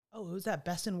it was that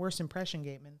best and worst impression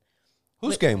game. And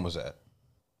whose game was that?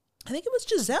 I think it was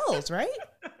Giselle's, right?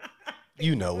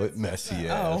 You know it, messy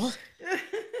ass. Oh.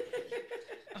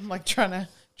 I'm like trying to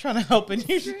help, and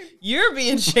you're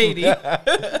being shady.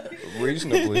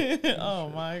 Reasonably. Oh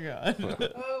my God.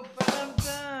 Oh, but I'm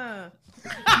done.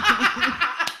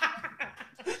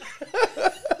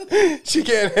 She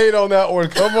can't hate on that one.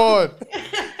 Come on.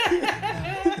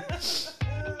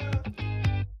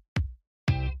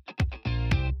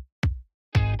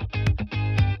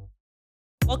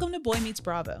 Welcome to Boy Meets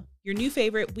Bravo, your new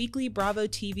favorite weekly Bravo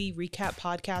TV recap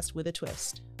podcast with a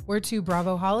twist. We're two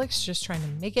Bravo-holics just trying to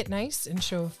make it nice and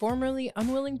show a formerly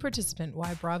unwilling participant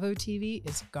why Bravo TV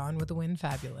is Gone with the Wind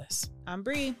fabulous. I'm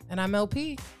Bree. And I'm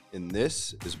LP. And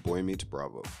this is Boy Meets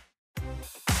Bravo.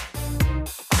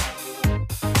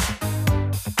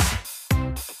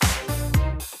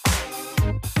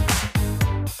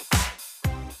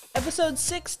 Episode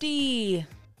 60.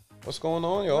 What's going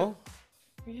on, y'all?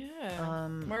 Yeah.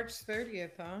 March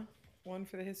 30th, huh? One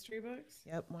for the history books?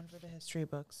 Yep, one for the history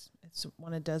books. It's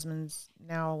one of Desmond's,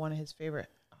 now one of his favorite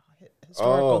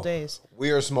historical days.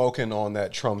 We are smoking on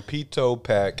that Trumpito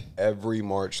pack every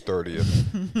March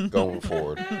 30th going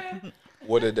forward.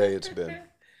 What a day it's been.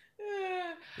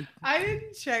 I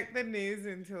didn't check the news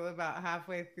until about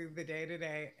halfway through the day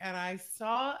today, and I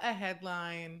saw a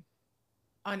headline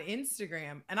on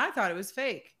Instagram, and I thought it was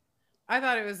fake. I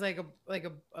thought it was like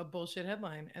a bullshit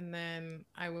headline, and then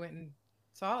I went and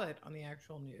saw it on the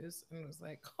actual news, and was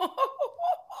like,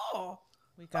 oh.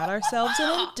 We got ourselves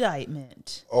an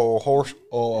indictment. Oh,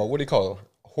 what do you call it?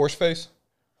 Horseface?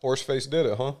 Horseface did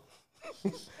it, huh?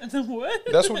 What?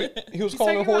 That's what he was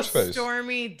calling a horseface.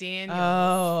 Stormy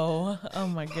Daniels. Oh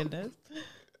my goodness.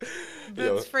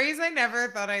 The phrase I never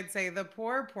thought I'd say, the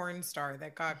poor porn star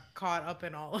that got caught up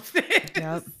in all of this.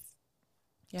 Yep.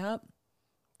 Damn.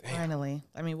 Finally.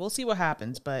 I mean, we'll see what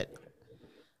happens, but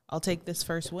I'll take this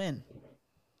first win.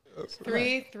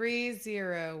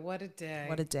 3-3-0. What a day.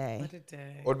 What a day. What a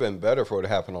day. Would have been better for it to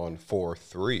happen on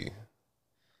 4-3.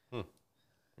 You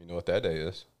know what that day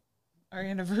is? Our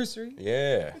anniversary?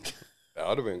 Yeah. That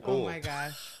would have been cool. Oh my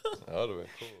gosh. That would have been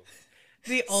cool.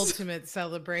 The ultimate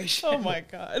celebration. Oh my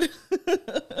God.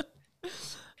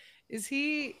 Is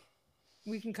he,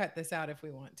 we can cut this out if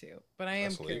we want to, but I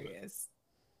am curious.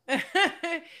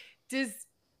 Is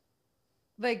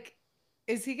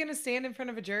he going to stand in front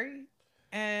of a jury?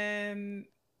 And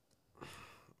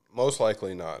most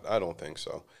likely not. I don't think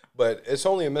so. But it's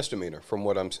only a misdemeanor from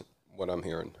what I'm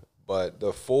hearing. But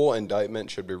the full indictment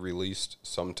should be released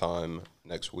sometime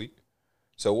next week.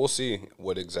 So we'll see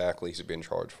what exactly he's being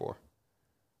charged for.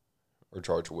 Or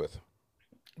charged with.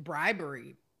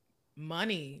 Bribery,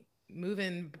 money,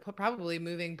 probably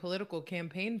moving political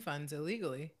campaign funds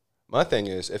illegally. My thing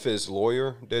is, if his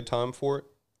lawyer did time for it,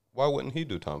 why wouldn't he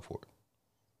do time for it?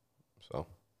 So,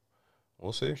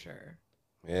 we'll see. For sure.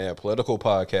 Yeah, political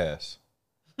podcast.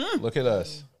 Look at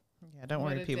us. Yeah, don't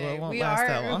worry, people. Day. It won't last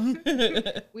that long.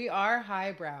 We are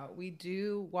highbrow. We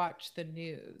do watch the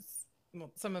news.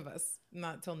 Well, some of us,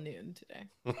 not till noon today.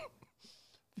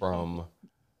 From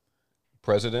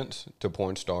presidents to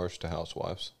porn stars to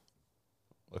housewives.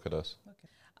 Look at us. Okay.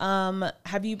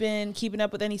 Have you been keeping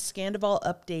up with any Scandival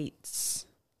updates?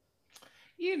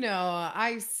 You know,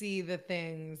 I see the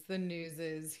things, the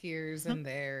newses, here's and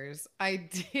there's. I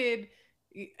did.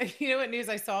 You know what news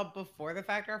I saw before the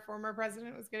fact our former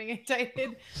president was getting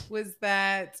indicted was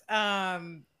that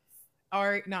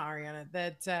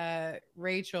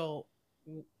Rachel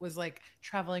was like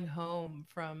traveling home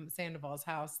from Sandoval's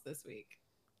house this week.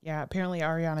 Yeah, apparently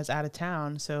Ariana's out of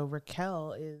town, so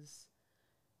Raquel is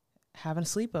having a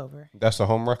sleepover. That's the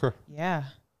home wrecker? Yeah.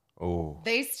 Oh.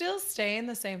 They still stay in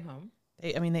the same home.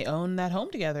 They own that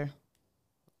home together.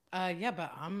 Yeah,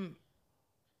 but I'm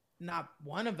not,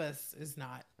 one of us is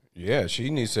not. Yeah,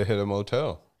 she needs to hit a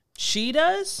motel. She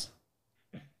does?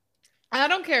 I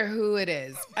don't care who it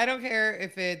is. I don't care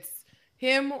if it's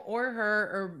him or her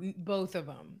or both of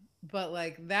them. But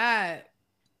like that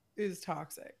is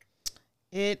toxic.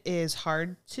 It is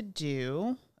hard to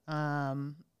do.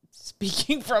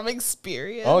 Speaking from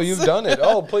experience. Oh, you've done it.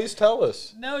 Oh, please tell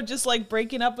us. No, just like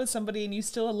breaking up with somebody and you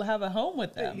still have a home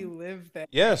with them. That you live there.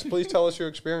 Yes, please tell us your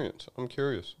experience. I'm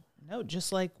curious. No,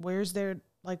 just like where's their,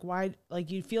 like why,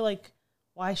 like you feel like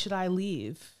why should I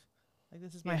leave? Like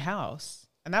this is my house.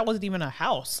 And that wasn't even a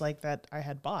house like that I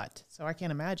had bought. So I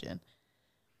can't imagine.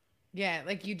 Yeah,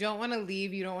 like you don't want to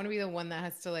leave. You don't want to be the one that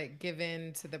has to like give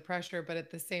in to the pressure, but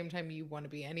at the same time you want to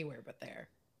be anywhere but there.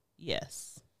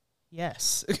 Yes.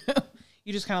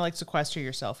 You just kind of like sequester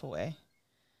yourself away.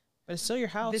 But it's still your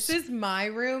house. This is my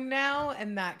room now,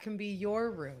 and that can be your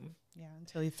room. Yeah,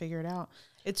 until you figure it out.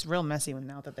 It's real messy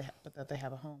now that they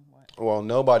have a home. What? Well,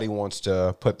 nobody wants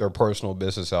to put their personal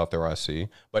business out there, I see.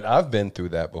 But I've been through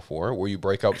that before, where you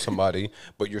break up somebody,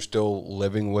 but you're still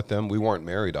living with them. We weren't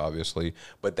married, obviously.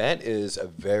 But that is a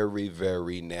very,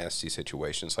 very nasty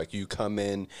situation. It's like you come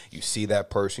in, you see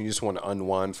that person, you just want to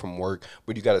unwind from work,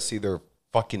 but you got to see their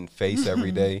fucking face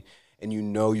every day, and you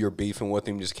know you're beefing with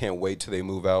them, you just can't wait till they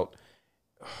move out.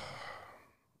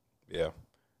 Yeah.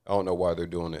 I don't know why they're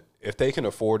doing it. If they can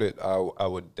afford it, I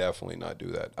would definitely not do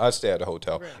that. I'd stay at a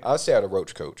hotel. Right. I'd stay at a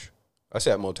Roach Coach. I'd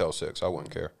stay at Motel 6. I wouldn't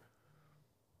care.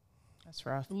 That's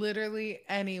rough. Literally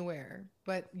anywhere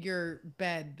but your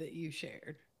bed that you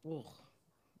shared. Ugh.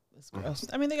 It's gross.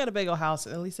 I mean, they got a big old house.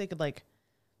 At least they could like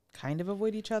kind of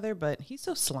avoid each other, but he's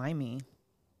so slimy.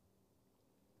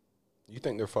 You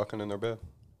think they're fucking in their bed?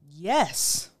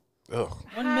 Yes. Ugh.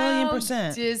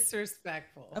 1,000,000%.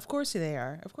 Disrespectful. Of course they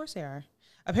are. Of course they are.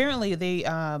 Apparently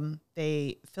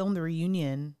they filmed the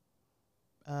reunion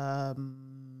last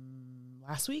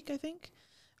week, I think.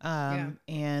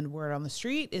 And word on the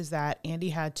street is that Andy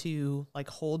had to like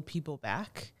hold people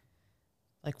back,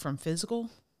 like from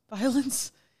physical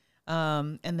violence.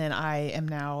 And then I am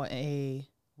now a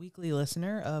weekly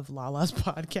listener of Lala's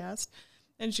podcast,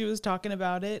 and she was talking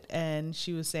about it, and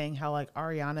she was saying how like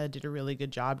Ariana did a really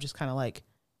good job just kind of like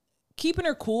keeping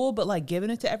her cool, but like giving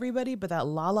it to everybody. But that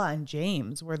Lala and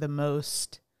James were the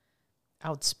most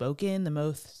outspoken, the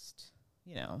most,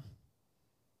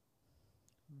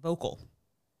 vocal.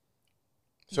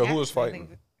 So who Yeah, was I fighting?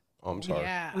 think Oh, I'm sorry.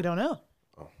 Yeah. We don't know.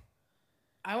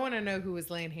 I want to know who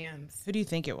was laying hands. Who do you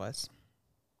think it was?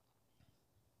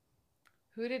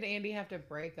 Who did Andy have to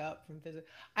break up from physical?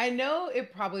 I know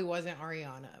it probably wasn't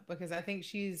Ariana, because I think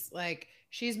she's Michelle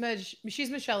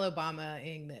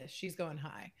Obama-ing this. She's going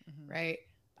high, right?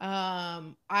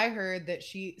 I heard that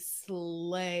she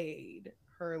slayed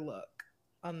her look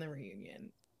on the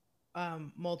reunion.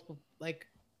 Multiple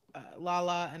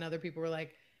Lala and other people were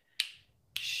like,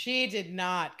 she did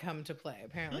not come to play.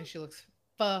 Apparently, she looks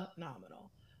phenomenal.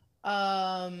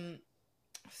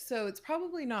 So it's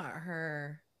probably not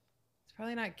her. It's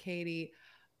probably not Katie.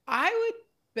 I would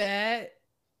bet.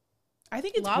 I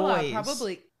think it's Lala boys.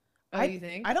 probably. Oh, you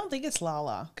think? I don't think it's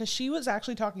Lala, because she was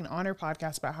actually talking on her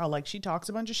podcast about how like she talks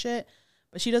a bunch of shit,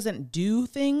 but she doesn't do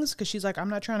things because she's like, I'm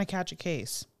not trying to catch a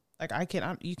case. Like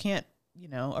you can't,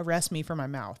 arrest me for my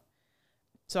mouth.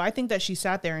 So I think that she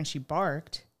sat there and she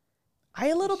barked. I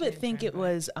a little bit think it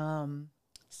was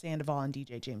Sandoval and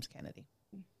DJ James Kennedy.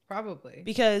 Probably.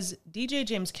 Because DJ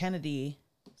James Kennedy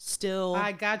still...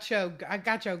 I got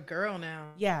your girl now.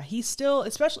 Yeah, he still,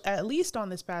 especially at least on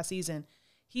this past season,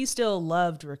 he still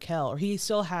loved Raquel, or he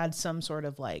still had some sort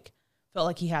of like, felt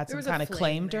like he had some kind of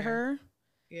claim to her.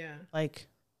 Yeah. Like,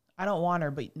 I don't want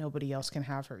her, but nobody else can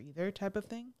have her either type of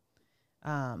thing.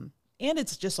 And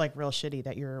it's just like real shitty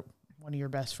that one of your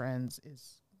best friends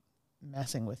is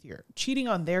cheating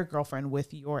on their girlfriend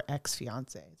with your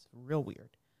ex-fiance. It's real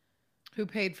weird. Who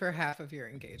paid for half of your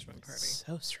engagement party?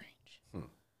 So strange.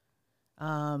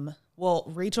 Well,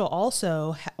 Rachel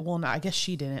also, no, I guess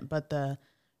she didn't, but the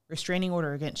restraining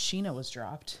order against Sheena was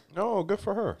dropped. No, good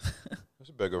for her. That's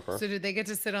big of her. So did they get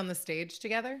to sit on the stage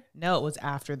together? No, it was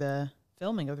after the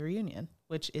filming of the reunion,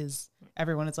 which is,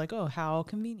 everyone is like, oh, how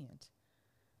convenient.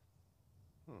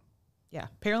 Yeah,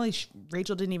 apparently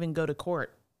Rachel didn't even go to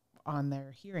court on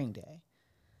their hearing day.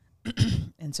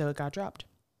 And so it got dropped.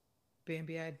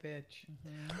 Bambi-eyed bitch.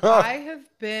 I have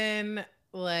been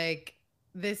like,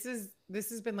 this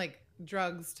has been like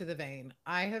drugs to the vein.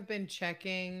 I have been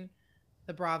checking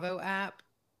the Bravo app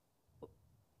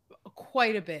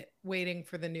quite a bit, waiting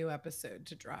for the new episode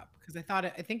to drop, because I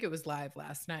think it was live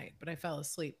last night, but I fell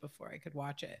asleep before I could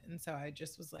watch it. And so I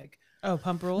just was like, oh,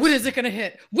 pump rules. When is it going to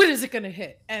hit? When is it going to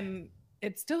hit? And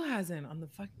it still hasn't on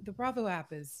the Bravo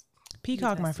app. Is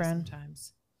Peacock, my friend.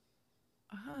 Sometimes.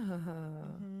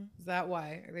 Is that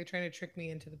why? Are they trying to trick me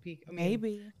into the Peacock? I mean,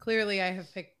 maybe. Clearly, I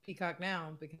have picked Peacock now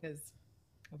because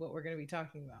of what we're going to be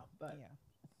talking about. But yeah,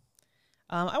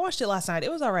 I watched it last night. It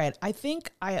was all right. I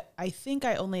think I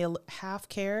only half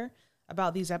care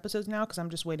about these episodes now because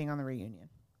I'm just waiting on the reunion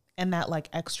and that like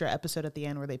extra episode at the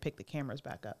end where they pick the cameras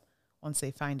back up once they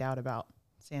find out about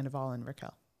Sandoval and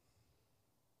Raquel.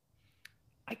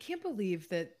 I can't believe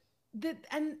that.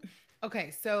 And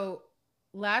okay, so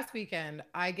last weekend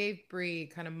I gave Bree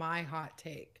kind of my hot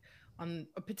take on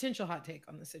a potential hot take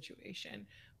on the situation,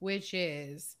 which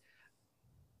is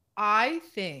I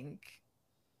think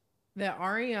that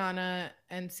Ariana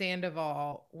and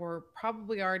Sandoval were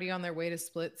probably already on their way to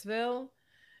Splitsville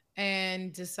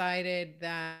and decided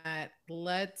that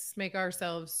let's make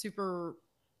ourselves super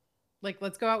Like,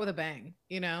 let's go out with a bang,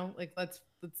 like let's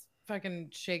fucking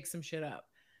shake some shit up.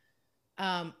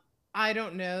 I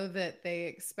don't know that they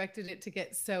expected it to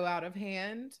get so out of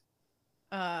hand.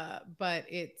 But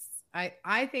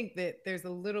I think that there's a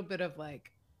little bit of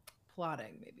like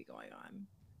plotting maybe going on.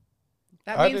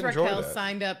 That means Raquel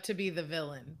signed up to be the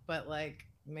villain, but like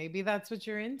maybe that's what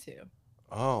you're into.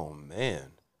 Oh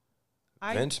man,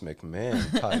 Vince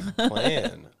McMahon type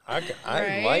plan.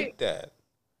 I like that.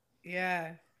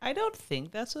 Yeah, I don't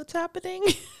think that's what's happening,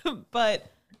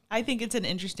 but I think it's an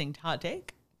interesting hot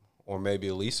take. Or maybe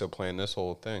Lisa planned this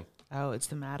whole thing. Oh, it's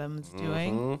the madam's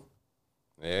doing.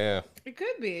 Yeah, it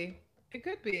could be. It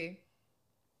could be.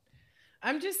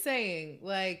 I'm just saying,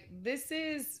 like, this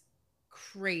is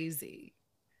crazy.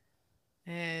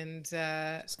 And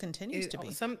this continues to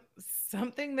be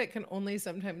something that can only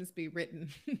sometimes be written.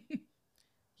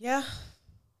 Yeah.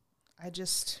 I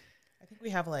think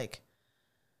we have like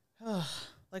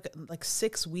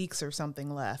 6 weeks or something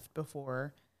left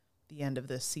before the end of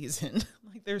this season.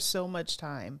 Like, there's so much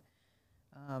time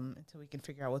until we can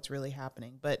figure out what's really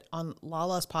happening. But on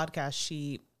Lala's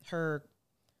podcast, her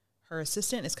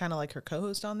assistant is kind of like her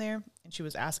co-host on there, and she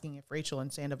was asking if Rachel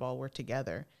and Sandoval were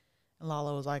together, and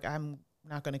Lala was like, "I'm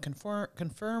not going to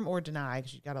confirm or deny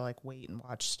because you got to like wait and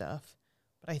watch stuff."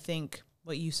 But I think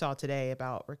what you saw today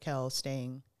about Raquel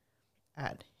staying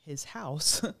at his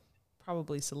house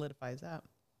probably solidifies that.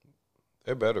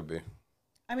 They better be.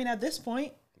 I mean, at this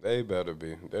point, they better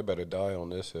be. They better die on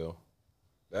this hill.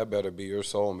 That better be your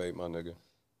soulmate, my nigga.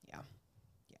 Yeah.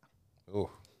 Ooh.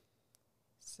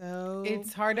 So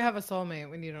it's hard to have a soulmate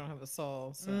when you don't have a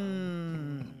soul. So.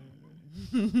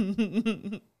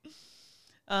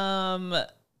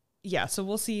 Yeah. So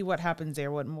we'll see what happens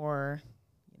there. What more,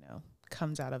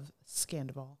 comes out of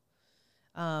Scandival.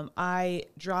 I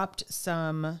dropped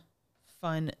some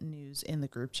fun news in the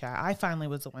group chat. I finally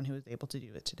was the one who was able to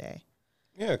do it today.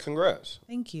 Yeah, congrats.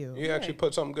 Thank you. You actually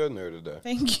put something good in there today.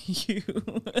 Thank you.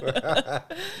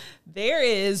 There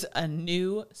is a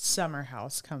new Summer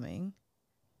House coming.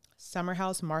 Summer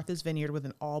House Martha's Vineyard with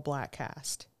an all-black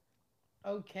cast.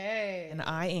 Okay. And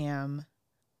I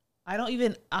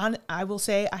will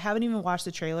say I haven't even watched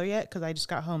the trailer yet because I just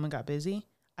got home and got busy.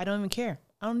 I don't even care.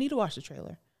 I don't need to watch the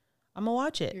trailer. I'm going to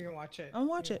watch it. You're going to watch it. I'm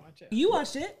going to watch it. You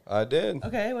watched it? I did.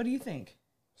 Okay, what do you think?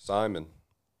 Simon.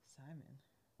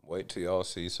 Wait till y'all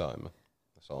see Simon.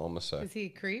 That's all I'm going to say. Is he a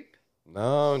creep?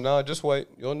 No, just wait.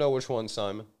 You'll know which one's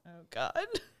Simon. Oh, God.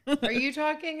 Are you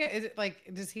talking, is it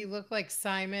like, does he look like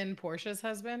Simon, Portia's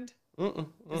husband?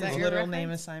 Is that your literal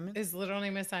name is Simon? His literal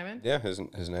name is Simon? Yeah, his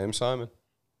name's Simon.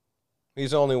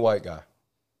 He's the only white guy.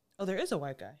 Oh, there is a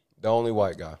white guy. The only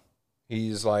white guy.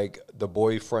 He's like the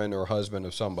boyfriend or husband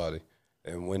of somebody.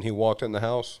 And when he walked in the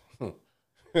house, you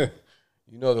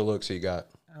know the looks he got.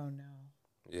 Oh, no.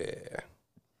 Yeah.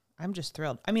 I'm just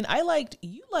thrilled. I mean,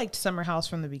 you liked Summer House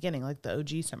from the beginning, like the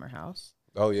OG Summer House.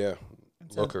 Oh, yeah.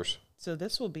 Lookers. So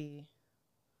this will be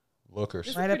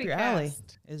Lookers. right up your alley.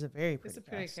 Is a very pretty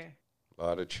cast. Okay. A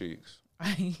lot of cheeks.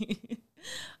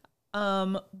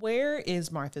 Where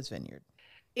is Martha's Vineyard?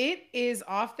 It is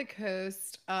off the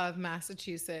coast of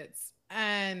Massachusetts,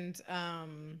 and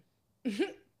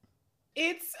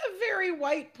it's a very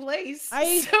white place. So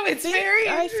it's very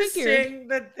interesting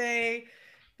that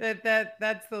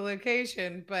that's the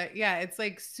location. But yeah, it's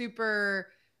like super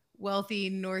wealthy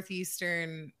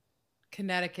northeastern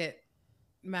Connecticut,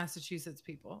 Massachusetts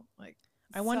people. Like,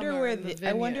 I wonder where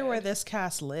this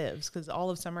cast lives, because all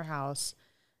of Summer House,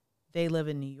 they live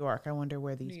in New York. I wonder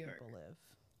where these people live.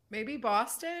 Maybe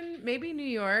Boston, maybe New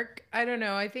York. I don't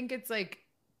know. I think it's like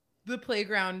the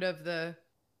playground of the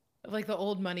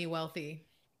old money wealthy.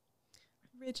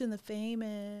 Rich and the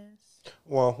famous.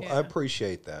 Well, yeah. I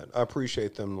appreciate that. I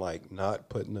appreciate them like not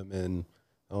putting them in,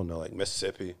 I don't know, like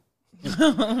Mississippi.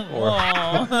 Or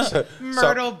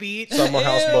Myrtle Beach. Summer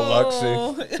House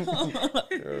Biloxi.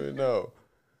 No.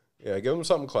 Yeah, give them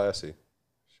something classy.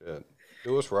 Shit.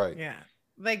 Do us right. Yeah.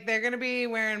 Like, they're going to be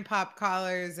wearing pop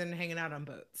collars and hanging out on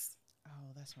boats.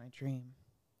 Oh, that's my dream.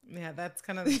 Yeah, that's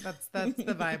kind of, that's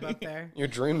the vibe up there. Your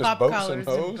dream is boats and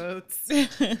hoes? Boats.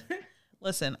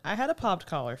 Listen, I had a popped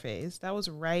collar phase. That was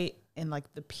right in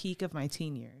like the peak of my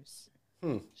teen years.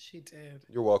 She did.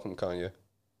 You're welcome, Kanye.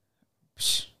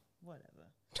 Psh, whatever.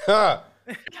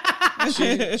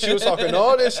 She was talking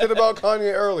all this shit about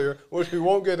Kanye earlier, which we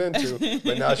won't get into,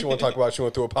 but now she want to talk about she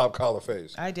went through a pop collar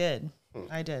phase. I did.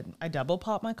 I double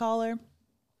popped my collar.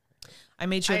 I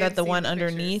made sure that the one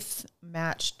underneath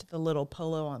matched the little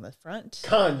polo on the front.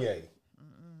 Kanye.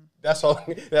 That's all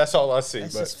I see.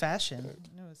 That's just fashion.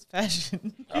 was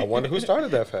fashion. I wonder who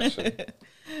started that fashion.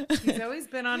 He's always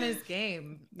been on his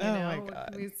game. You Oh know, my what God.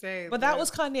 can we say? But that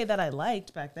was Kanye that I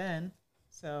liked back then.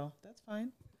 So that's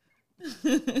fine.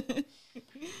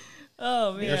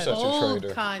 Oh man. You're such a Old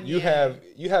traitor. Kanye.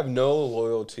 You have no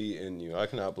loyalty in you. I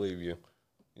cannot believe you.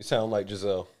 You sound like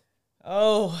Giselle.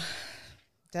 Oh,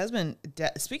 Desmond.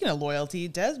 Speaking of loyalty,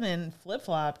 Desmond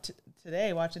flip-flopped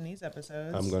today watching these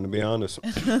episodes. I'm going to be honest.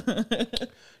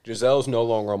 Giselle's no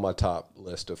longer on my top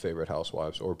list of favorite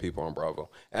housewives or people on Bravo.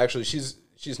 Actually, she's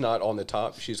not on the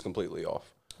top. She's completely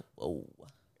off. Whoa.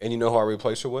 And you know who I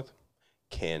replaced her with?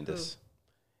 Candace.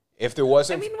 If there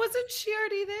wasn't... I mean, wasn't she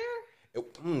already there?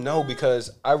 No,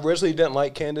 because I originally didn't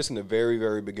like Candace in the very,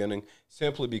 very beginning,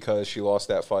 simply because she lost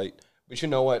that fight. But you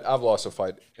know what? I've lost a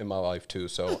fight in my life too,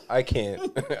 so I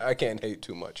can't I can't hate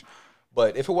too much.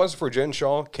 But if it wasn't for Jen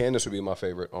Shaw, Candace would be my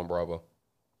favorite on Bravo.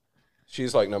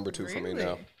 She's like number 2 for me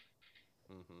now.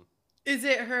 Mm-hmm. Is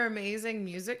it her amazing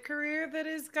music career that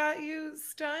has got you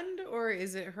stunned, or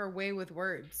is it her way with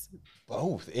words?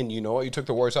 Both. And you know what? You took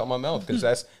the words out of my mouth, because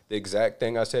that's the exact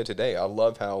thing I said today. I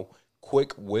love how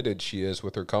quick-witted she is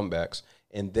with her comebacks,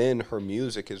 and then her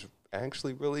music is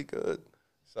actually really good.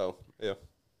 So, yeah.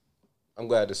 I'm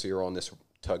glad to see her on this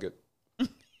Tugget. What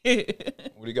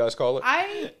do you guys call it?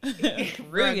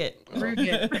 RHUGT.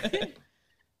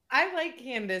 I like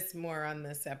Candace more on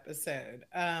this episode,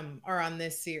 or on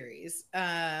this series.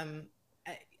 I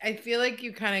feel like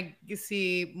you kind of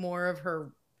see more of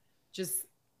her just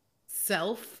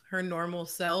self, her normal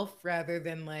self, rather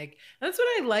than like, that's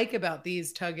what I like about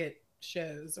these Tugget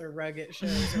shows or RHUGT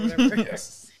shows or whatever,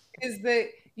 is that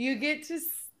you get to,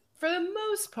 for the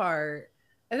most part,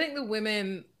 I think the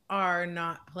women are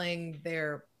not playing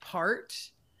their part.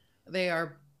 They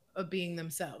are being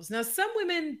themselves. Now, some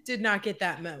women did not get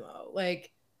that memo.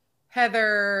 Like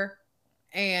Heather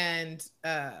and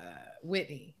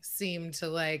Whitney seem to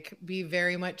like be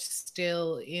very much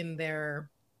still in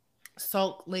their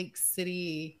Salt Lake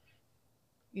City,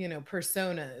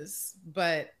 personas.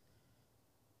 But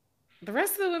the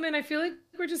rest of the women, I feel like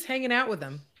we're just hanging out with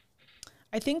them.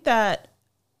 I think that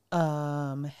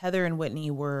Heather and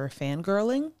Whitney were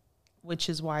fangirling, which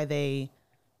is why they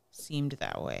seemed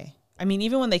that way. I mean,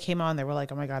 even when they came on, they were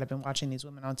like, oh my God, I've been watching these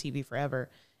women on TV forever.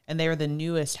 And they were the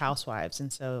newest housewives.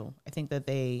 And so I think that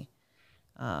they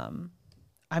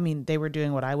were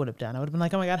doing what I would have done. I would have been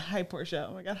like, oh my God, hi, Portia.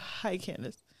 Oh my God, hi,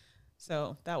 Candace.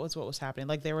 So that was what was happening.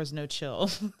 Like, there was no chill.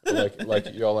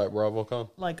 like y'all at BravoCon?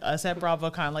 Like us at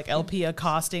BravoCon, like LP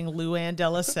accosting Luann de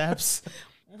Lesseps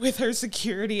with her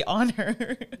security on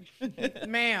her.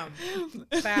 Ma'am,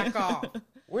 back off.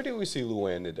 Where did we see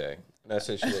Luann today? And I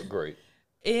said she looked great.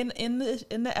 In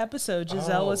the episode,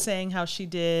 Giselle was saying how she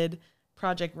did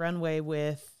Project Runway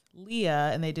with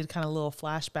Leah, and they did kind of a little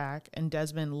flashback, and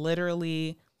Desmond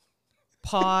literally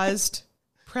paused,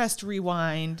 pressed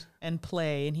rewind, and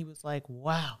play, and he was like,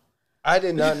 wow. I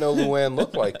did not know Luann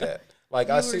looked like that. Like,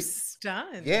 I was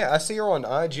stunned. Yeah, I see her on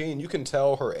IG, and you can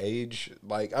tell her age.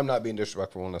 Like, I'm not being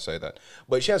disrespectful when I say that,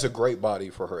 but she has a great body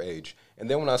for her age. And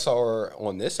then when I saw her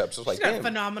on this episode, I was like, she's got damn, a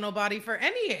phenomenal body for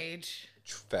any age.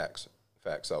 Facts,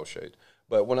 I'll shade.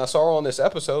 But when I saw her on this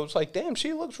episode, it's like, damn,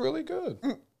 she looks really good.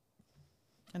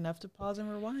 Enough to pause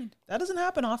and rewind. That doesn't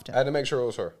happen often. I had to make sure it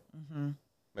was her. Mm-hmm.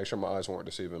 Make sure my eyes weren't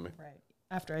deceiving me. Right.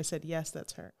 After I said, yes,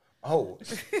 that's her. Oh,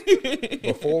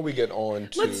 before we get on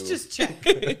to... Let's just check.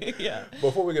 Yeah.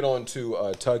 Before we get on to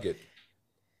Tugget,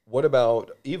 what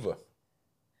about Eva?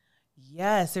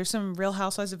 Yes, there's some Real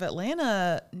Housewives of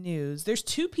Atlanta news. There's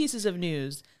 2 pieces of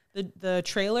news. The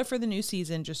trailer for the new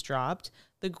season just dropped.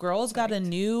 The girls got a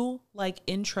new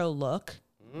intro look,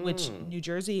 which New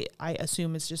Jersey, I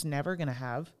assume, is just never going to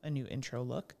have a new intro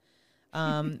look.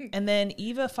 And then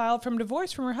Eva filed from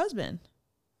divorce from her husband.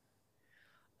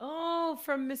 Oh,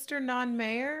 from Mr.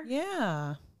 Non-Mayor?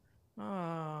 Yeah.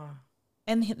 Oh.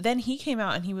 And then he came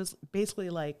out and he was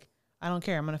basically like, I don't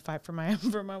care. I'm going to fight for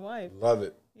my wife. Love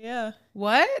it. Yeah.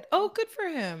 What? Oh, good for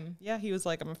him. Yeah, he was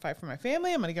like, I'm going to fight for my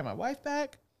family. I'm going to get my wife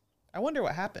back. I wonder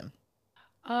what happened.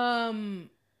 When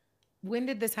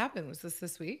did this happen? Was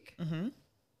this week? Mm-hmm.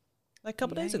 Like a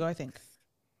couple days ago, I think.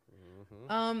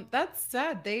 Mm-hmm. That's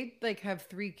sad. They have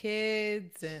 3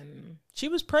 kids, and she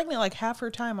was pregnant half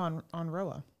her time on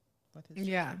Roa.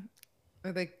 Yeah,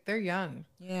 they're young.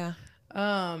 Yeah.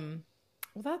 Well,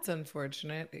 that's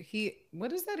unfortunate. What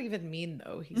does that even mean,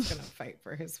 though? He's gonna fight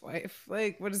for his wife.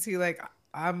 What is he like?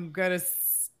 I'm gonna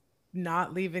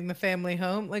not leaving the family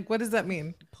home. What does that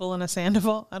mean? Pulling a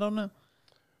Sandoval? I don't know.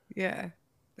 Yeah,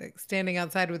 standing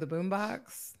outside with a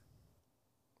boombox.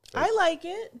 I like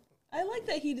it. I like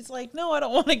that he's like, no, I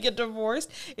don't want to get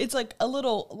divorced. It's like a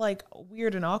little like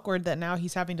weird and awkward that now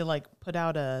he's having to like put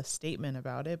out a statement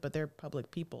about it, but they're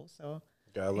public people, so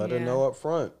Gotta let her know up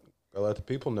front. Gotta let the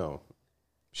people know.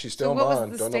 She's still what was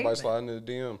mine. the Don't nobody statement? slide into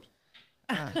the DMs.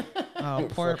 oh,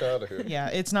 poor. Fuck out of here. Yeah,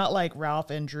 it's not like Ralph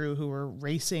and Drew who were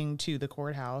racing to the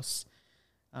courthouse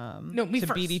No, me to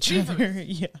first. beat each Me other. first.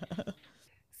 Yeah.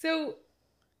 So,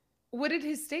 what did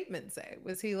his statement say?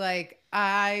 Was he like,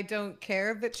 I don't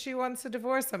care that she wants a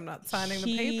divorce. I'm not signing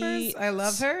the papers. I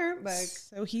love her. Like,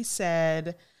 so he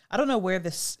said, I don't know where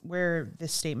this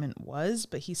statement was,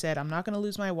 but he said, I'm not going to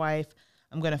lose my wife.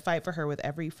 I'm going to fight for her with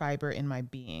every fiber in my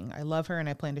being. I love her, and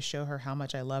I plan to show her how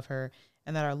much I love her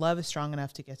and that our love is strong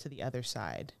enough to get to the other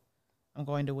side. I'm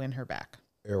going to win her back.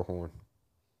 Air horn.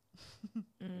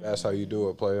 That's how you do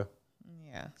it, player.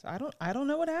 Yeah. So I don't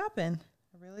know what happened.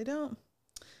 I really don't.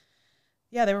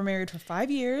 Yeah, they were married for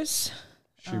 5 years.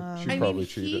 She probably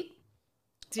cheated. He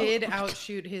did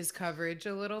outshoot his coverage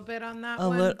a little bit on that A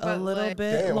one. little like,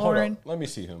 bit, Damn, Lauren. hold up. Let me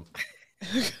see him.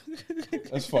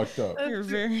 That's fucked up. You're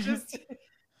very just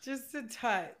a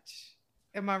touch.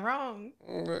 Am I wrong?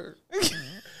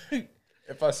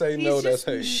 If I say no, that's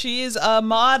hate. She's a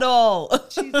model.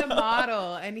 She's a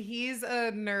model and he's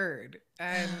a nerd.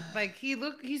 And like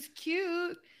he's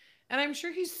cute. And I'm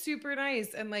sure he's super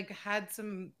nice and like had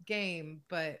some game,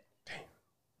 but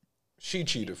She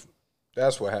cheated.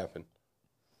 That's what happened.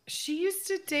 she used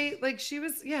to date like she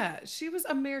was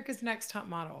America's Next Top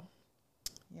Model.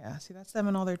 Yeah, see, that's them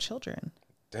and all their children.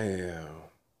 Damn.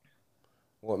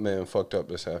 What man fucked up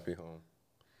this happy home?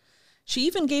 She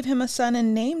even gave him a son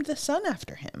and named the son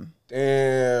after him.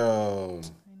 Damn.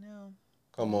 I know.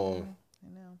 Come on. I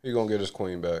know. He gonna get his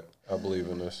queen back. I believe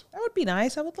in this. That would be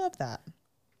nice. I would love that.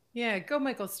 Yeah, go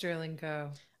Michael Sterling, go.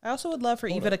 I also would love for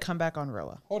Hold Eva up. to come back on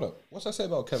Roa. Hold up. What's I say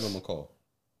about Kevin McCall?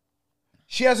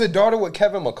 She has a daughter with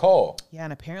Kevin McCall. Yeah,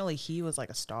 and apparently he was like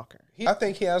a stalker. I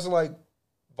think he has like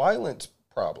violence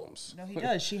problems. No, he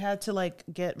does. She had to like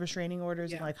get restraining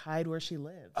orders and Yeah. like hide where she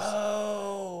lives.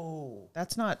 Oh.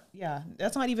 That's not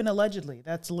even allegedly.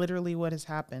 That's literally what has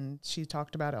happened. She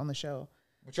talked about it on the show.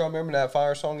 But y'all remember that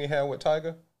fire song he had with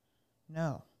Tyga?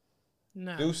 No.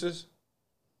 No. Deuces?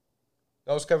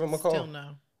 That was Kevin McCall? Still no.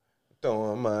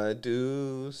 Throwing my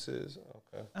deuces.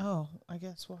 Okay. Oh, I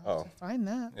guess we'll have to find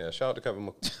that. Yeah, shout out to Kevin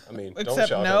McCall. I mean, don't Except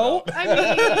shout no. that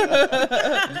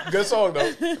I out. Good song,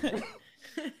 though. mean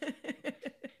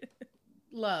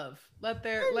love. Let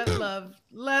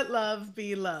love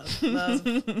be love. Love.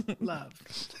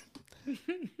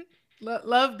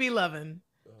 Love be loving.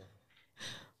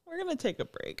 We're gonna take a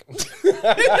break.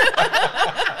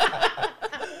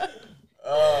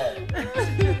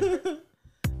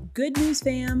 Good news,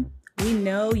 fam. We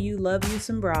know you love you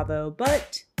some Bravo,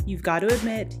 but you've got to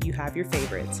admit you have your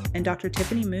favorites, and Dr.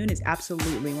 Tiffany Moon is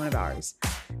absolutely one of ours.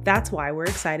 That's why we're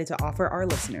excited to offer our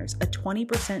listeners a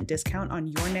 20% discount on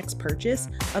your next purchase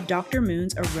of Dr.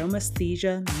 Moon's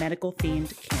Aromasthesia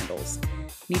medical-themed candles.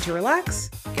 Need to relax?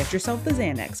 Get yourself the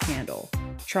Xanax candle.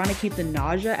 Trying to keep the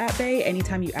nausea at bay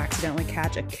anytime you accidentally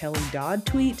catch a Kelly Dodd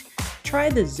tweet? Try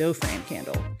the Zofran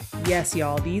candle. Yes,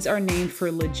 y'all, these are named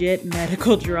for legit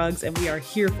medical drugs, and we are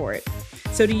here for it.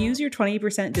 So to use your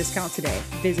 20% discount today,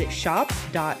 visit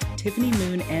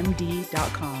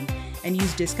shop.tiffanymoonmd.com and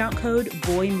use discount code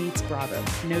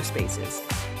BOYMeetsBravo, no spaces.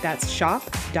 That's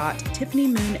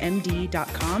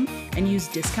shop.tiffanymoonmd.com and use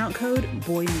discount code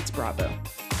BOYMeetsBravo.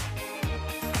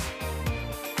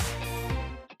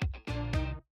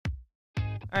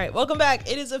 All right, welcome back.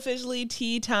 It is officially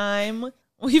tea time.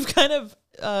 We've kind of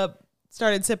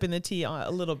started sipping the tea a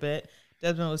little bit.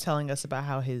 Desmond was telling us about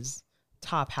how his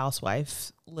top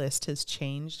housewife list has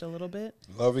changed a little bit.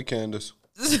 Love you, Candace.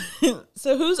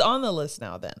 So who's on the list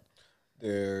now then?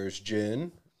 There's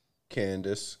Jen,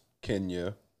 Candace,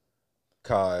 Kenya,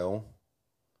 Kyle,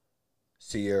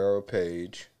 Sierra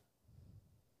Page.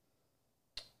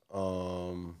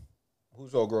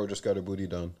 Whose old girl just got her booty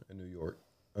done in New York?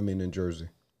 I mean, in Jersey.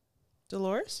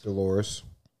 Dolores? Dolores.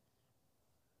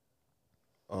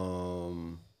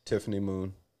 Tiffany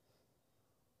Moon.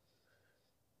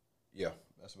 Yeah,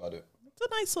 that's about it. It's a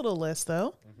nice little list,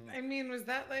 though. I mean, was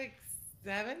that like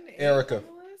 7? 8 Erica. on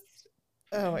the list?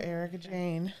 Oh, Erica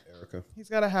Jane. Erica. He's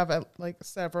got to have like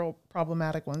several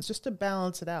problematic ones just to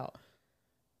balance it out.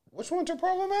 Which ones are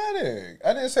problematic?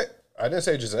 I didn't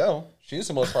say Giselle. She's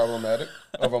the most problematic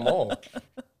of them all.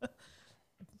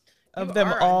 Of You them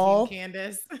are on all, Team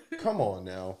Candace. Come on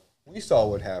now. We saw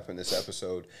what happened this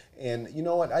episode. And you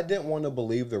know what? I didn't want to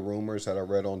believe the rumors that I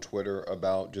read on Twitter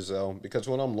about Giselle because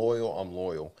when I'm loyal, I'm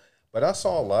loyal. But I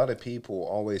saw a lot of people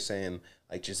always saying,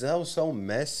 like, Giselle's so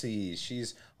messy.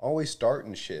 She's always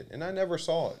starting shit. And I never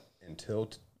saw it until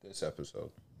this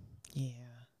episode. Yeah.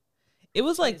 It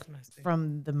was like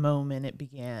from the moment it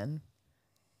began.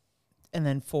 And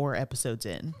then 4 episodes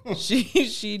in,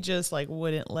 she just like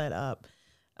wouldn't let up.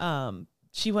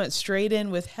 She went straight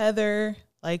in with Heather,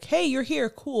 like, hey, you're here.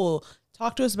 Cool.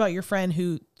 Talk to us about your friend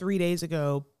who 3 days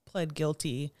ago pled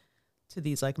guilty to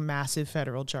these like massive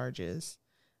federal charges.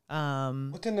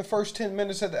 Within the first 10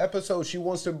 minutes of the episode, she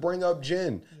wants to bring up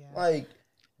Jen. Yeah. Like,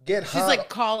 get hot. She's like,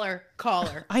 call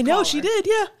her. I know, she did,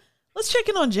 yeah. Let's check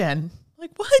in on Jen.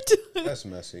 Like, what? That's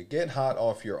messy. Get hot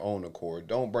off your own accord.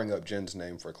 Don't bring up Jen's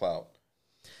name for clout.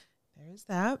 There's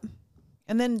that.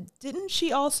 And then didn't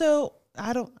she also,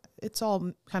 it's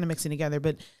all kind of mixing together,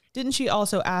 but didn't she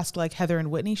also ask like Heather and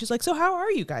Whitney? She's like, so how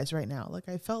are you guys right now? Like,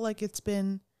 I felt like it's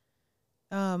been,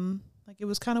 like it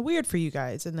was kind of weird for you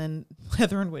guys. And then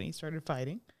Heather and Whitney started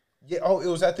fighting. Yeah. Oh, it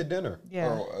was at the dinner.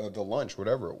 Yeah. Or the lunch,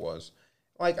 whatever it was.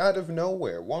 Like out of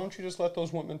nowhere. Why don't you just let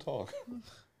those women talk?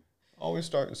 Always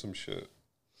starting some shit.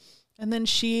 And then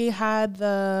she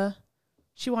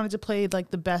wanted to play like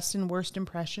the best and worst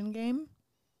impression game.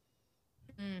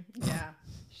 Yeah.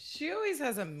 She always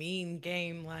has a mean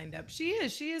game lined up. She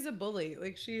is a bully.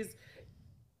 Like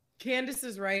Candace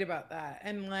is right about that.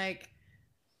 And like,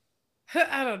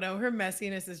 I don't know, her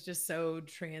messiness is just so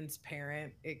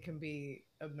transparent. It can be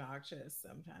obnoxious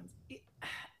sometimes.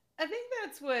 I think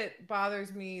that's what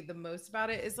bothers me the most about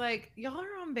it is like, y'all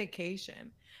are on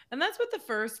vacation. And that's what the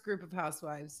first group of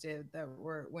housewives did that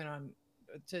went on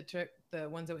to the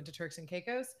ones that went to Turks and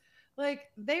Caicos.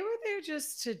 Like they were there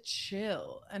just to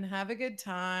chill and have a good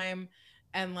time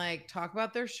and like talk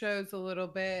about their shows a little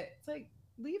bit. It's like,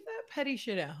 leave that petty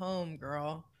shit at home,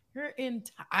 girl. You're in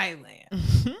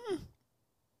Thailand.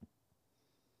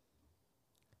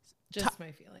 Just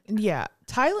my feeling. Yeah.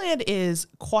 Thailand is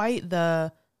quite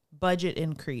the budget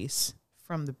increase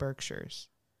from the Berkshires.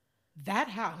 That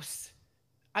house,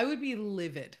 I would be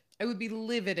livid. I would be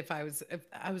livid if I was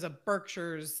a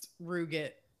Berkshire's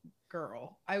RHUGT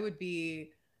girl. I would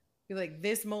be like,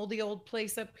 this moldy old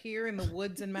place up here in the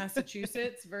woods in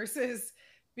Massachusetts versus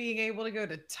being able to go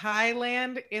to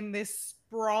Thailand in this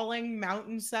sprawling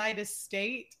mountainside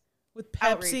estate with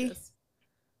Pepsi. Outrageous.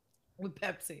 With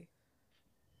Pepsi.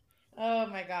 Oh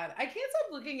my God. I can't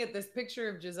stop looking at this picture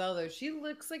of Giselle though. She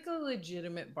looks like a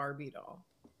legitimate Barbie doll.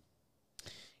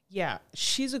 Yeah,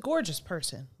 she's a gorgeous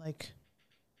person. Like,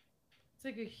 it's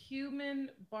like a human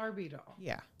Barbie doll.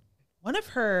 Yeah. One of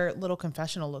her little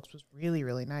confessional looks was really,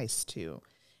 really nice too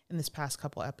in this past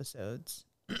couple episodes.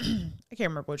 I can't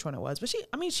remember which one it was, but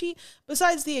she,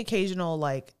 besides the occasional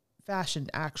like fashion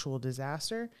actual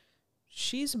disaster,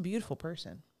 she's a beautiful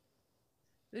person.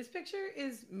 This picture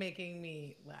is making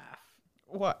me laugh.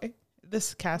 Why?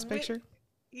 This cast picture?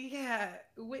 Yeah.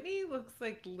 Whitney looks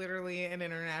like literally an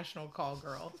international call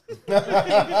girl.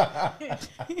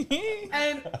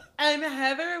 and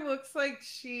Heather looks like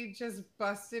she just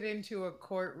busted into a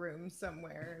courtroom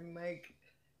somewhere and like,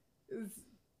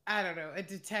 I don't know, a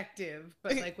detective,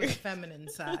 but like with a feminine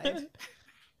side.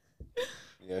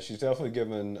 Yeah, she's definitely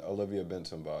giving Olivia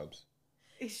Benson vibes.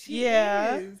 She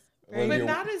is. Olivia, but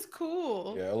not as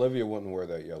cool. Yeah, Olivia wouldn't wear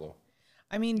that yellow.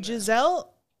 I mean,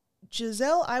 Giselle,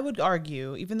 I would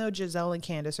argue, even though Giselle and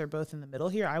Candace are both in the middle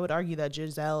here, I would argue that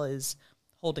Giselle is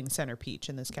holding center peach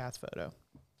in this cast photo.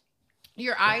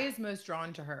 Your eye is most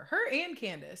drawn to her. Her and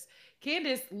Candace.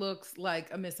 Candace looks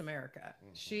like a Miss America.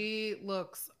 Mm-hmm. She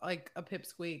looks like a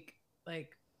pipsqueak,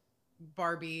 like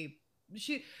Barbie.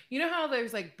 You know how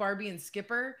there's like Barbie and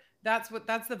Skipper? That's the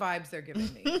vibes they're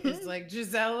giving me. It's like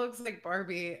Giselle looks like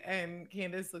Barbie and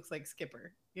Candace looks like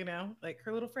Skipper, you know, like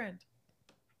her little friend.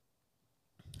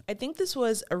 I think this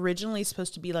was originally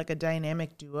supposed to be like a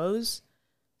dynamic duos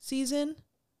season,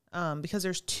 because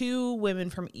there's 2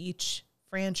 women from each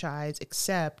franchise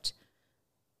except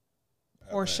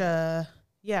Portia.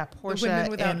 Yeah, Portia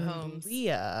and homes.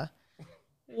 Leah.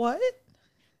 What?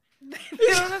 They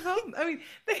don't have homes. I mean,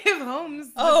 they have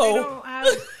homes. Oh, they don't have.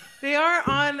 They are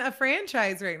on a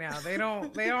franchise right now. They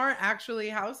aren't actually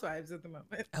housewives at the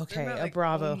moment. Okay, not, like, a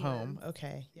Bravo home.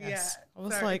 Okay, yes. Yeah,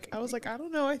 I was like, I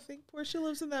don't know. I think Portia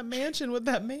lives in that mansion with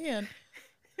that man.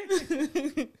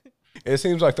 It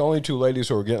seems like the only 2 ladies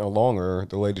who are getting along are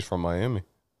the ladies from Miami.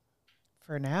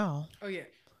 For now. Oh yeah,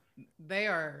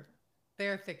 they're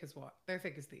thick as what? They're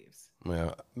thick as thieves.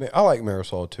 Yeah, I like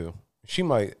Marisol too. She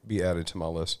might be added to my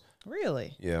list.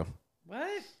 Really? Yeah.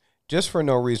 What? Just for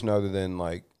no reason other than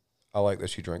like, I like that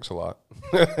she drinks a lot.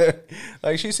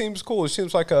 Like she seems cool. She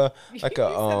seems like a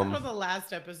on the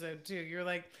last episode too. You're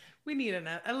like, We need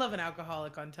I love an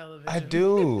alcoholic on television. I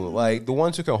do. Like the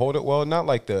ones who can hold it well, not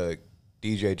like the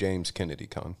DJ James Kennedy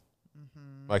kind.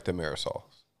 Like the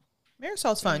Marisol's.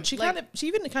 Marisol's fun. She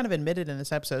even kind of admitted in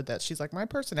this episode that she's like, my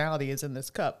personality is in this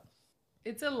cup.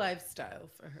 It's a lifestyle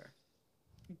for her.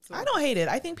 I don't hate it.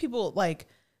 I think people like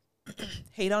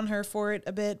hate on her for it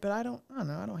a bit, but I don't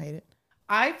know. I don't hate it.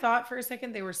 I thought for a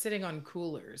second they were sitting on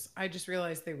coolers. I just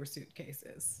realized they were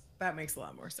suitcases. That makes a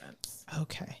lot more sense.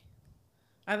 Okay.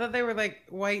 I thought they were like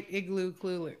white igloo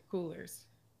coolers.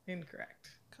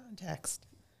 Incorrect. Context.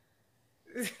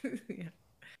 Yeah.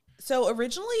 So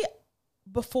originally,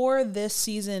 before this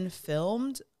season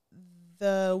filmed,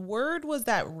 the word was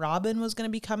that Robin was going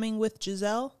to be coming with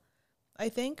Giselle, I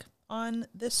think, on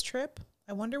this trip.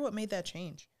 I wonder what made that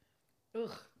change.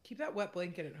 Ugh, keep that wet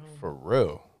blanket at home. For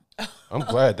real. I'm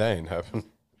glad that ain't happened.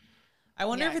 I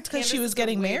wonder if it's because she was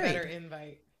getting married. Better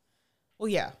invite. Well,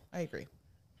 yeah, I agree.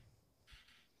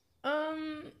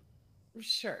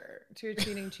 Sure. To a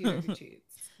cheating cheater who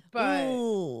cheats. But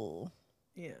ooh.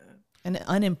 Yeah. An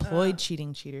unemployed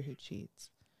cheater who cheats.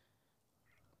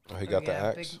 Oh, he got the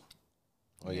axe.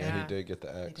 He did get the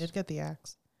axe. He did get the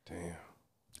axe. Damn.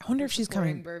 I wonder if she's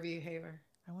coming. behavior.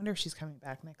 I wonder if she's coming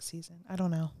back next season. I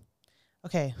don't know.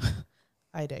 Okay.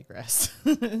 I digress.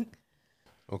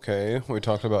 Okay, we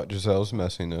talked about Giselle's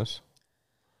messiness.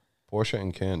 Portia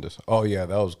and Candace. Oh yeah,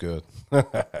 that was good.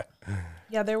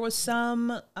 Yeah, there was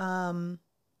some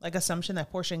like assumption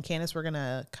that Portia and Candace were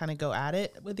gonna kind of go at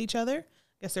it with each other.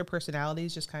 I guess their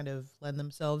personalities just kind of lend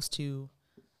themselves to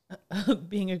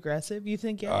being aggressive. You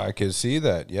think? Yeah, I could see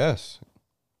that. Yes.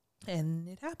 And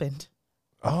it happened.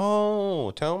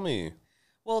 Oh, tell me.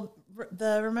 Well,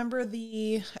 remember I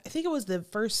think it was the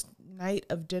first night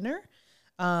of dinner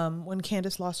when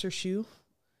Candace lost her shoe.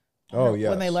 Oh, yes.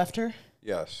 When they left her.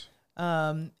 Yes.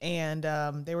 And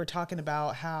they were talking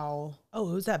about how, it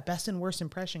was that best and worst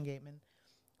impression game. And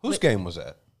whose game was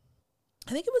that?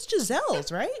 I think it was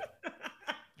Giselle's, right?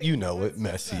 You know it,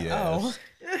 messy ass.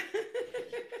 Oh.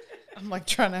 I'm like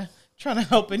trying to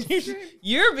help, and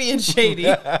you're being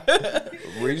shady.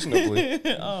 Reasonably.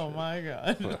 Oh my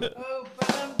God. Oh,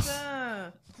 but I'm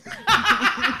done.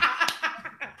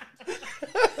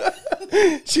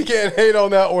 She can't hate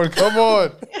on that one. Come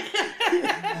on.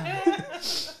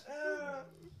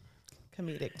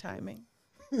 Comedic timing.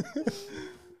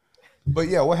 But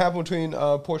yeah, what happened between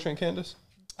Portia and Candace?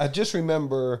 I just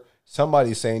remember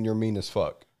somebody saying you're mean as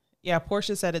fuck. Yeah,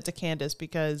 Portia said it to Candace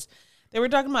because they were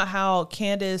talking about how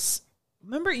Candace.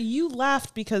 Remember, you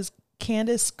laughed because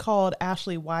Candace called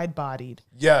Ashley wide-bodied.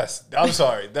 Yes, I'm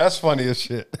sorry. That's funny as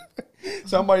shit.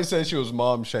 Somebody said she was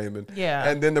mom shaming. Yeah.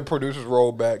 And then the producers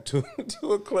rolled back to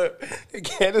a clip. And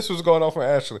Candace was going off on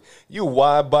Ashley. You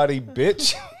wide-body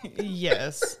bitch.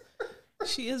 Yes.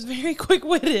 She is very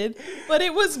quick-witted, but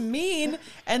it was mean.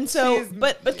 And so,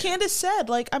 but Candace said,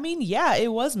 like, I mean, yeah,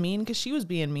 it was mean because she was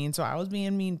being mean, so I was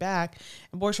being mean back.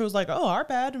 And Portia was like, oh, our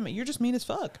bad. You're just mean as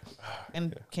fuck.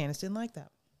 And Candace didn't like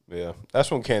that. Yeah, that's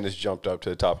when Candace jumped up to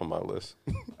the top of my list.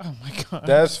 Oh, my God.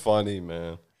 That's funny,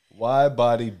 man.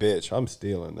 Wide-body bitch. I'm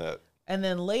stealing that. And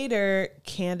then later,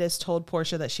 Candace told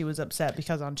Portia that she was upset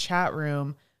because on chat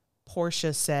room,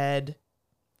 Portia said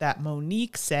that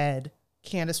Monique said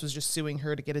Candace was just suing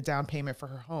her to get a down payment for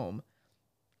her home.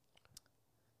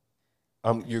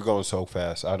 You're going so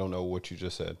fast. I don't know what you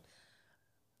just said.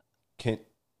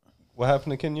 What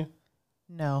happened to Kenya?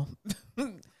 No.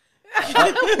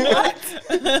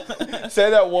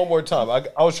 Say that one more time.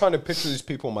 I was trying to picture these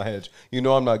people in my head. You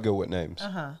know I'm not good with names.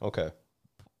 Uh-huh. Okay.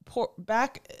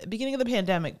 Back beginning of the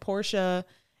pandemic, Portia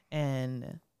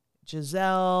and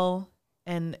Giselle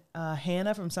and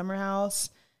Hannah from Summer House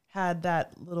had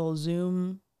that little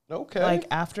Zoom like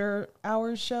after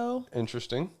hours show.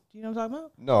 Interesting. Do you know what I'm talking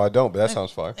about? No, I don't, but that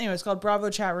sounds fire. Anyway, it's called Bravo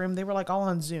Chat Room. They were like all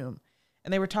on Zoom.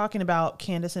 And they were talking about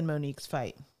Candace and Monique's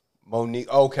fight. Monique.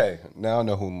 Okay. Now I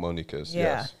know who Monique is.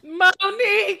 Yeah. Yes.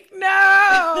 Monique,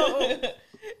 no.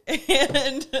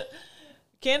 And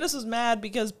Candace was mad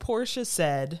because Portia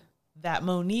said that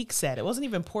Monique said, it wasn't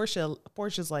even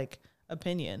Portia's like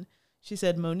opinion. She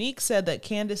said Monique said that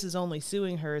Candace is only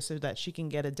suing her so that she can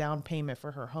get a down payment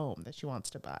for her home that she wants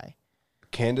to buy.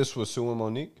 Candace was suing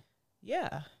Monique?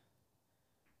 Yeah.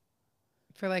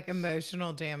 For like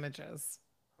emotional damages.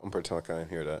 I'm pretending like I didn't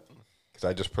hear that. Because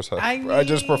I just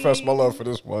professed my love for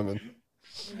this woman.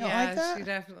 Yeah, like that? she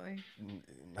definitely.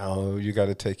 No, you got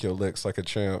to take your licks like a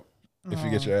champ. If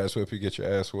you get your ass whipped, you get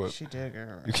your ass whipped. She did get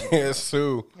her. You can't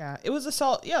sue. Yeah, it was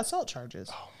assault. Yeah, assault charges.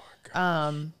 Oh my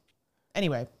God.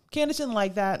 Anyway, Candace didn't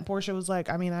like that. And Portia was like,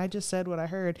 I mean, I just said what I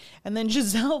heard. And then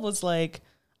Giselle was like,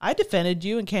 I defended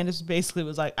you. And Candace basically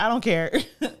was like, I don't care.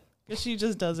 because she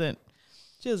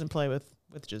doesn't play with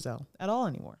Giselle at all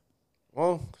anymore.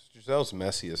 Well, Giselle's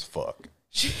messy as fuck.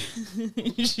 She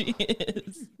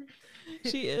is.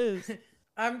 She is.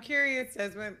 I'm curious,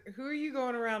 Desmond, who are you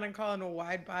going around and calling a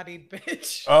wide-bodied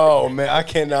bitch? Oh man, I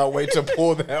cannot wait to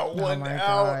pull that one my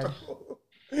out.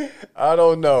 God. I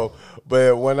don't know,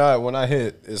 but when I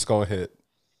hit, it's gonna hit.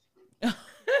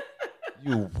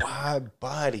 You wide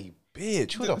body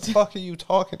bitch. Who the fuck are you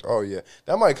talking to? Oh yeah,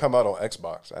 that might come out on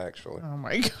Xbox actually. Oh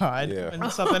my God. Yeah. When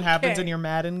something happens in your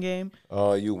Madden game.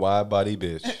 Oh, you wide body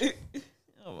bitch.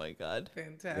 Oh my God.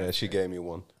 Fantastic. Yeah, she gave me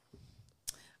one.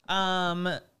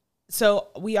 So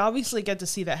we obviously get to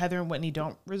see that Heather and Whitney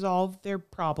don't resolve their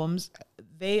problems.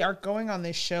 They are going on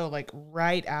this show like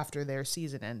right after their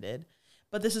season ended.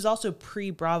 But this is also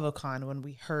pre-BravoCon when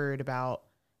we heard about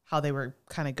how they were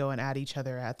kind of going at each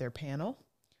other at their panel.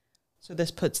 So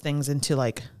this puts things into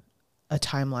like a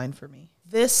timeline for me.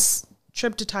 This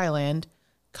trip to Thailand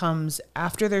comes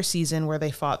after their season where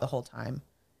they fought the whole time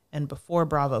and before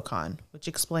BravoCon, which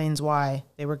explains why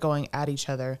they were going at each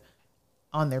other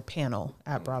on their panel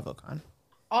at BravoCon.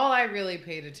 All I really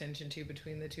paid attention to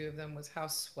between the two of them was how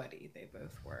sweaty they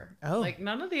both were. Oh. Like,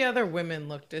 none of the other women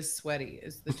looked as sweaty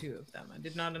as the two of them. I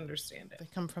did not understand They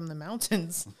it. come from the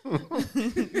mountains.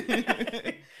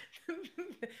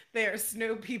 They are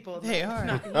snow people. They are.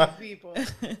 Not heat people.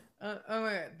 Oh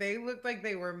my God. They looked like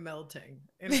they were melting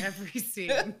in every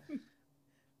scene.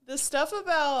 The stuff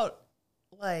about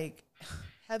like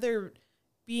Heather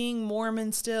being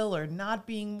Mormon still or not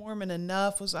being Mormon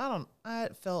enough was I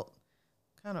felt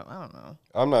kind of, I don't know.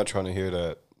 I'm not trying to hear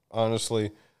that.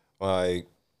 Honestly, like,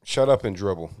 shut up and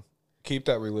dribble. Keep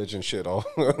that religion shit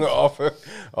off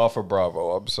of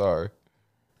Bravo. I'm sorry.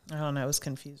 I don't know. I was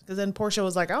confused because then Portia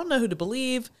was like, I don't know who to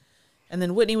believe. And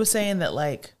then Whitney was saying that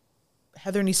like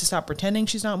Heather needs to stop pretending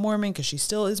she's not Mormon because she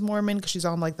still is Mormon because she's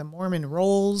on like the Mormon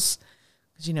rolls.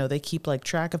 Because, you know, they keep like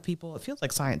track of people. It feels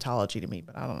like Scientology to me,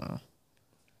 but I don't know.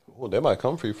 Well, they might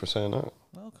come for you for saying that.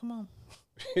 Well, come on.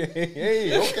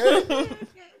 Hey, okay.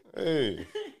 Hey.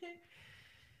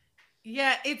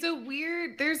 Yeah, it's a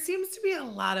weird, there seems to be a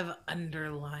lot of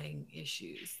underlying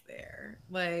issues there.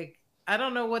 Like, I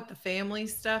don't know what the family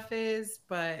stuff is,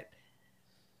 but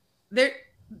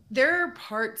there are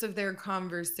parts of their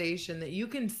conversation that you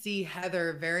can see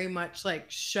Heather very much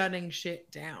like shutting shit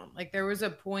down. Like there was a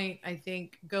point, I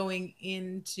think, going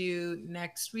into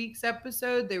next week's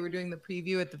episode, they were doing the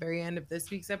preview at the very end of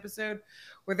this week's episode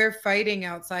where they're fighting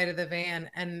outside of the van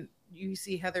and you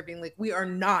see Heather being like, we are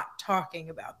not talking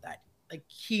about that like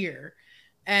here.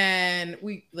 And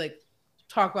we like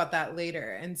talk about that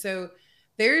later. And so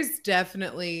there's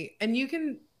definitely, and you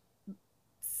can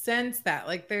sense that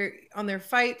like they're on their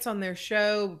fights on their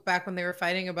show back when they were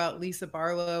fighting about Lisa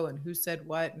Barlow and who said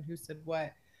what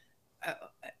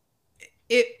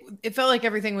it felt like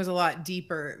everything was a lot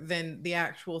deeper than the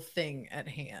actual thing at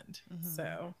hand.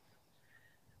 So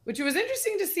which it was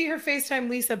interesting to see her FaceTime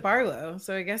Lisa Barlow,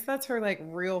 so I guess that's her like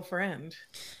real friend.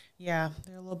 Yeah,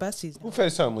 they're little besties now. Who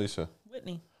FaceTime Lisa?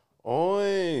 Whitney.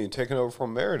 Oh, taking over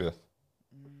from Meredith.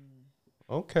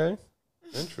 Okay.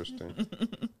 Interesting.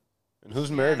 And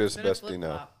who's Meredith's bestie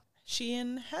now? She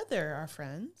and Heather are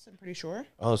friends, I'm pretty sure.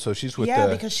 Oh, so she's with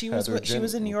because she was Heather she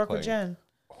was in New York with playing. Jen.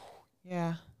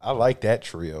 Yeah. I like that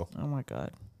trio. Oh my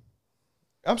God.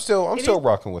 I'm still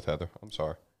rocking with Heather. I'm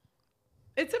sorry.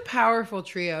 It's a powerful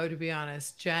trio, to be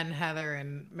honest. Jen, Heather,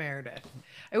 and Meredith.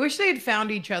 I wish they had found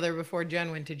each other before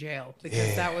Jen went to jail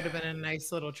because that would have been a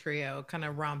nice little trio, kind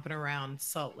of romping around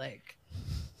Salt Lake.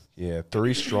 Yeah,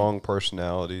 3 strong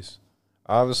personalities.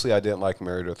 Obviously, I didn't like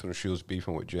Meredith when she was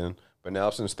beefing with Jen, but now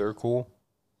since they're cool,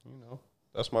 you know,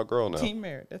 that's my girl now. Team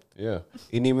Meredith. Yeah,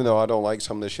 and even though I don't like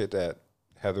some of the shit that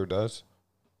Heather does,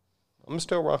 I'm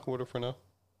still rocking with her for now.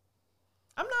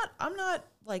 I'm not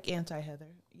like anti-Heather.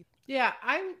 Yeah,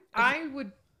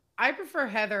 I prefer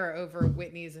Heather over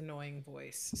Whitney's annoying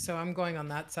voice. So I'm going on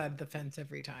that side of the fence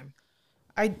every time.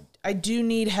 I do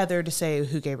need Heather to say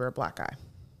who gave her a black eye.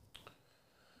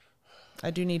 I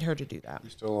do need her to do that.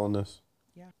 You still on this?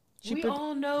 Yeah. We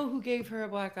all know who gave her a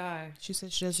black eye. She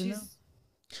said she doesn't know.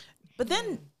 But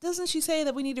then doesn't she say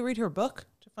that we need to read her book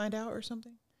to find out or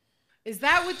something? Is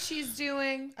that what she's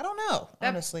doing? I don't know.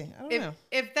 Honestly, I don't know.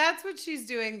 If that's what she's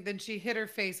doing, then she hit her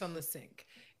face on the sink.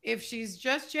 If she's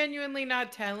just genuinely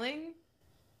not telling,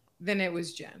 then it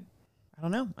was Jen. I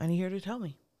don't know. I need her to tell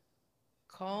me.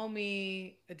 Call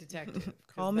me a detective.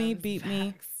 Call me, beat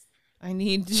me. I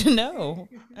need to know.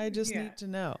 I just need to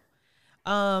know.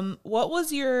 What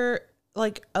was your,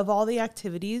 like, of all the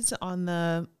activities on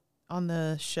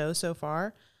the show so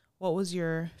far, what was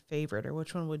your favorite, or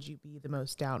which one would you be the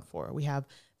most down for? We have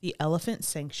the Elephant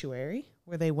Sanctuary,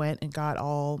 where they went and got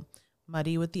all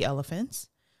muddy with the elephants.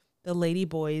 The Lady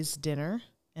Boys dinner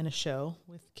and a show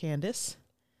with Candace.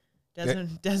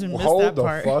 Desmond missed that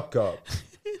part. Hold the fuck up.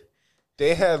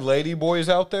 They had lady boys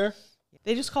out there?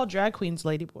 They just called drag queens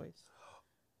lady boys.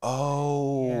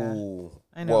 Oh. Yeah.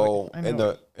 I know. Well, in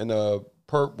the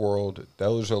perp world,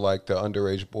 those are like the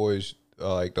underage boys,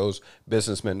 like those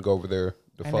businessmen go over there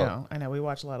to fuck. I know. We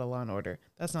watch a lot of Law and Order.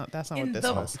 That's not what this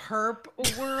was. In the perp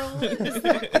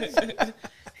world.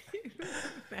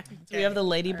 So we have the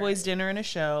Lady Boys dinner and a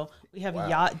show. We have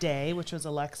Yacht Day, which was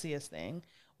Alexia's thing.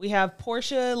 We have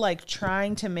Portia like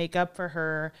trying to make up for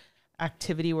her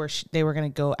activity where they were going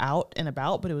to go out and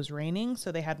about, but it was raining.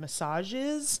 So they had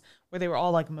massages where they were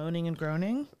all like moaning and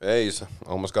groaning. Hey, he's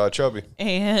almost got chubby.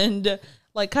 And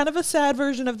like kind of a sad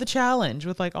version of the challenge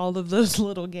with like all of those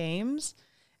little games.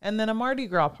 And then a Mardi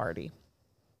Gras party.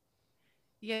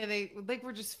 Yeah, they like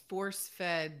were just force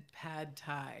fed pad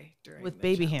thai during with the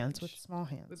baby challenge. hands, with small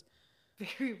hands.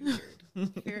 Very weird.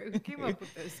 Who came up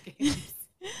with those games?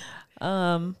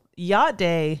 Yacht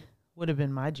Day would have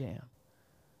been my jam.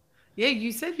 Yeah,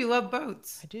 you said you love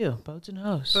boats. I do. Boats and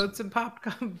hosts. Boats and pop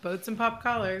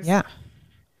collars. Yeah.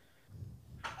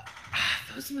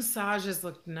 Those massages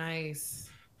look nice.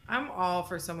 I'm all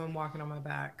for someone walking on my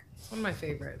back. It's one of my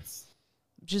favorites.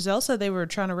 Giselle said they were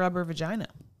trying to rub her vagina.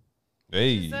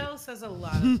 Hey. Giselle says a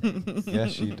lot of things.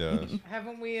 Yes, she does.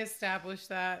 Haven't we established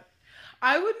that?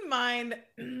 I wouldn't mind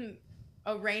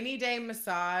a rainy day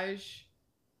massage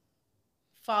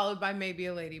followed by maybe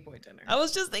a ladyboy dinner. I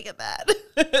was just thinking that.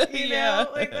 You know,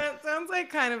 like that sounds like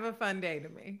kind of a fun day to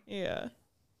me. Yeah.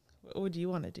 What would you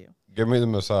want to do? Give me the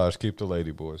massage. Keep the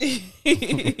lady boys.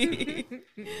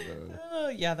 Oh,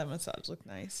 yeah, that massage looked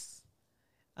nice.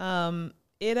 I'm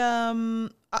into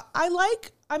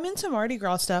Mardi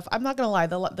Gras stuff. I'm not gonna lie,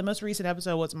 the most recent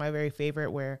episode was my very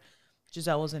favorite, where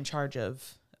Giselle was in charge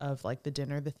of like the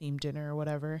dinner, the themed dinner or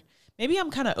whatever. Maybe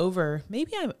I'm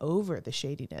over the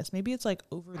shadiness. Maybe it's like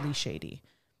overly shady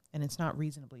and it's not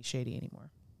reasonably shady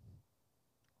anymore.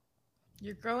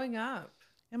 You're growing up.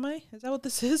 Am I? Is that what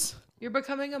this is? You're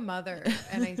becoming a mother,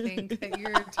 and I think that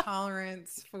your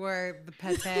tolerance for the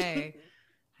pate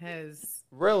has...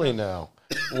 Really now?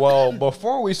 Well,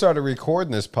 before we started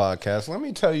recording this podcast, let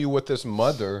me tell you what this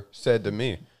mother said to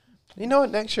me. You know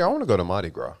what? Next year, I want to go to Mardi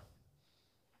Gras.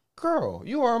 Girl,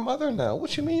 you are a mother now.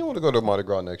 What you mean you want to go to Mardi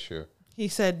Gras next year? He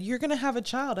said, you're going to have a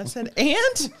child. I said,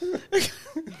 and?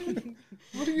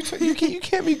 What are you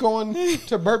can't be going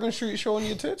to Bourbon Street showing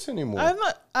your tits anymore.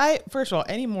 First of all,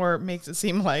 anymore makes it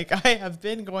seem like I have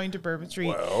been going to Bourbon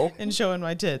Street and showing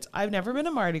my tits. I've never been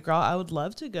to Mardi Gras. I would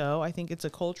love to go. I think it's a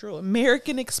cultural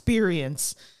American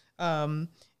experience. And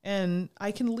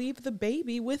I can leave the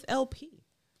baby with LP.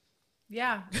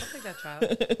 Yeah, I'll take that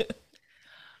child.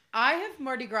 I have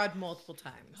Mardi Gras multiple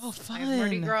times. Oh, fun. I have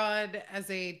Mardi Gras as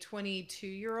a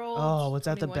 22-year-old. Oh, was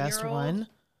that the best one?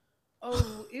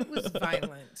 Oh, it was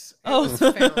violent.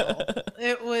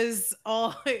 It was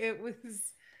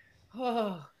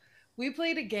feral. We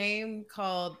played a game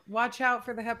called Watch Out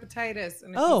for the Hepatitis.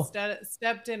 And if you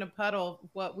stepped in a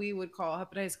puddle, what we would call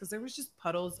hepatitis, because there was just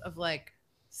puddles of like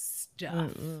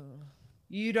stuff.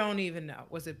 You don't even know.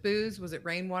 Was it booze? Was it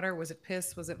rainwater? Was it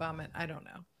piss? Was it vomit? I don't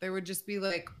know. There would just be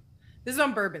like, this is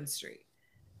on Bourbon Street.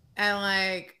 And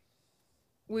like,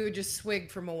 we would just swig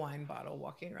from a wine bottle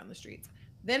walking around the streets.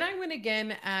 Then I went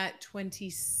again at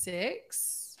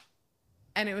 26,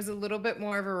 and it was a little bit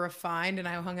more of a refined, and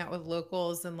I hung out with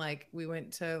locals, and like, we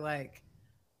went to like,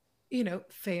 you know,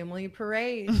 family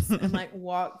parades and like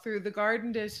walked through the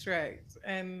Garden District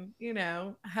and, you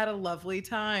know, had a lovely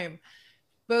time.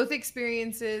 Both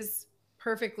experiences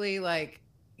perfectly, like,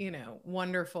 you know,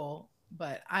 wonderful,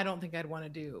 but I don't think I'd want to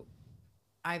do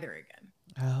either again.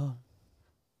 Oh.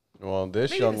 Well, this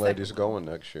Maybe young lady's going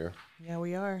next year. Yeah,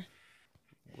 we are.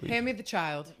 Hand me the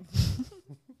child.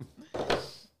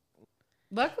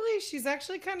 Luckily, she's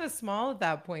actually kind of small at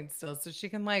that point still, so she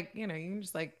can like, you know, you can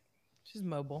just like, she's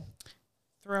mobile.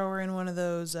 Throw her in one of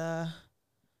those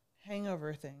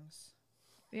hangover things.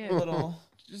 Yeah. A little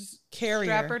just carrier.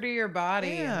 Strap her to your body.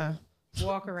 Yeah. And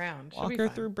walk around. Walk her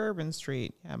through Bourbon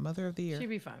Street. Yeah, Mother of the Year. She'd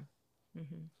be fine.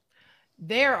 Mm-hmm.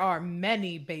 There are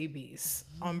many babies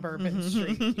on Bourbon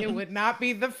Street. It would not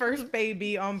be the first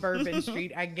baby on Bourbon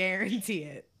Street. I guarantee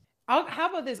it. How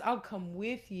about this? I'll come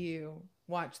with you.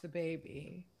 Watch the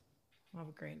baby. We'll have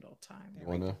a grand old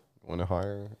time. Wanna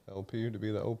hire LP to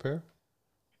be the au pair?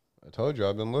 I told you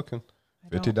I've been looking.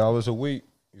 $50 a week.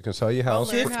 You can sell your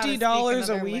house.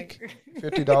 $50 a week.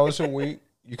 $50 a week.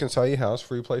 You can sell your house.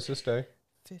 Free place to stay.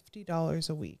 $50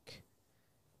 a week.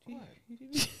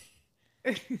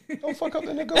 Don't fuck up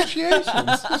the negotiations.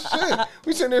 Shit.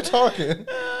 We sitting there talking.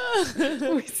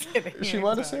 She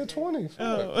might have said 20.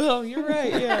 Oh, you're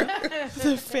right. Yeah.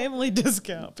 The family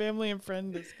discount, family and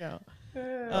friend discount.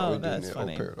 Oh, that's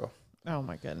funny. Oh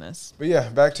my goodness. But yeah,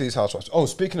 back to these housewives. Oh,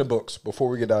 speaking of books, before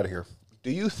we get out of here,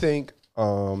 do you think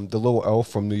the little elf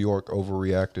from New York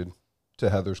overreacted to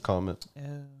Heather's comment?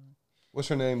 What's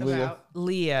her name? Leah.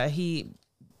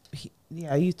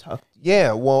 Yeah, you talked.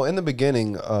 Yeah, well, in the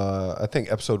beginning, I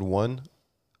think episode 1,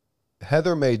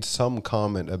 Heather made some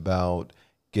comment about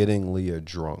getting Leah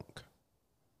drunk.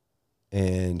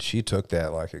 And she took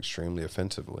that like extremely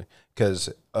offensively because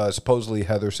supposedly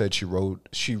Heather said she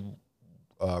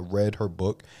read her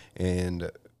book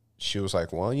and she was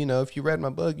like, well, you know, if you read my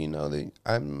book, you know that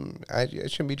I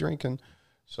shouldn't be drinking.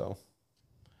 So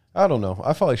I don't know.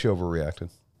 I felt like she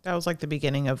overreacted. That was like the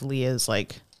beginning of Leah's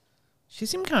like. She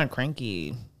seemed kind of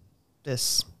cranky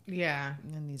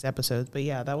in these episodes. But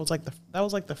yeah, that was like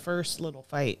the first little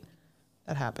fight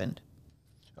that happened.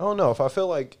 I don't know. If I feel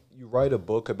like you write a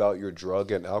book about your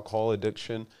drug and alcohol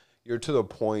addiction, you're to the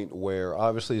point where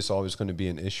obviously it's always going to be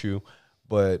an issue,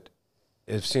 but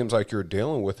it seems like you're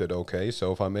dealing with it okay.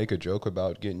 So if I make a joke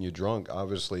about getting you drunk,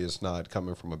 obviously it's not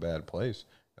coming from a bad place.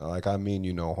 Like, I mean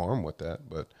you no harm with that,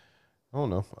 but I don't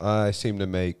know. I seem to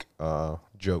make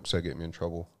jokes that get me in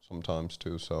trouble sometimes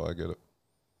too, so I get it.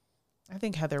 I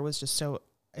think Heather was just so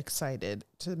excited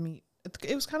to meet.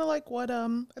 It was kind of like what I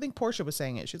think Portia was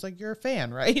saying. She's like, "You're a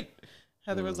fan, right?"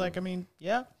 Heather was like, "I mean,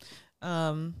 yeah."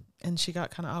 And she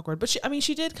got kind of awkward, but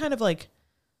she did kind of like,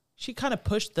 she kind of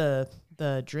pushed the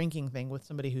drinking thing with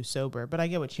somebody who's sober. But I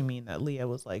get what you mean, that Leah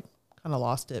was like kind of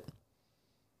lost it.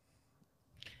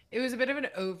 It was a bit of an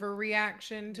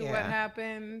overreaction to what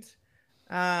happened.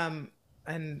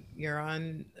 And you're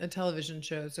on a television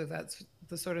show, so that's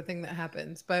the sort of thing that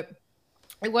happens. But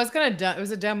it was it was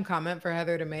a dumb comment for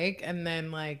Heather to make, and then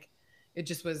like it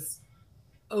just was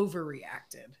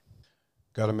overreacted.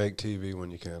 Got to make TV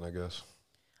when you can, I guess.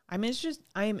 I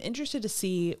am interested to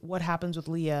see what happens with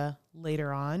Leah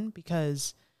later on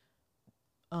because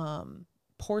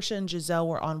Portia and Giselle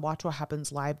were on Watch What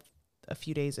Happens Live a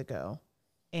few days ago,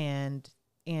 and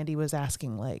Andy was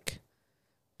asking like,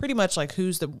 pretty much like,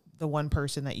 who's the one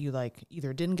person that you like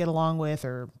either didn't get along with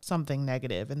or something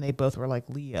negative, and they both were like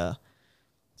Leah.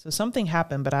 So something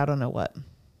happened, but I don't know what.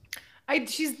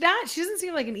 She doesn't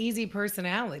seem like an easy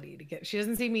personality to get. She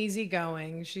doesn't seem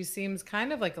easygoing. She seems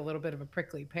kind of like a little bit of a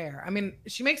prickly pear. I mean,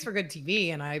 she makes for good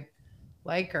TV, and I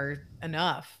like her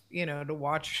enough, you know, to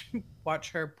watch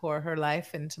her pour her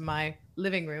life into my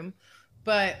living room.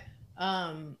 But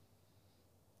I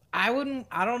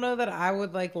don't know that I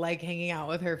would like hanging out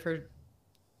with her for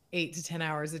 8 to 10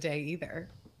 hours a day either,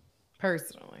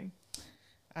 personally.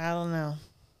 I don't know.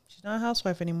 She's not a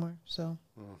housewife anymore, so.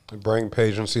 Bring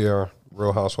Paige and Sierra,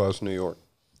 Real Housewives of New York.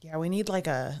 Yeah, we need like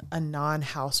a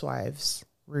non-housewives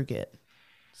RHUGT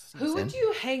season. Who would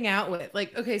you hang out with?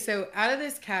 Like, okay, so out of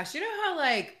this cast, you know how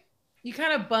like you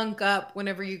kind of bunk up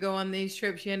whenever you go on these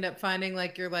trips, you end up finding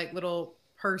like your like little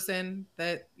person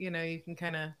that, you know, you can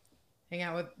kind of hang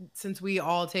out with, since we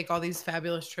all take all these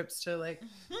fabulous trips to like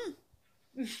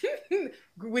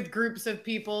with groups of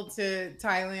people to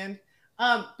Thailand.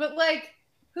 But like,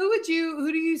 who do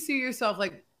you see yourself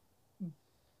like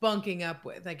bunking up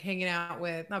with, like hanging out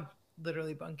with, not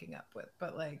literally bunking up with,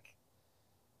 but like,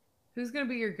 who's going to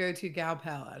be your go-to gal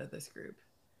pal out of this group?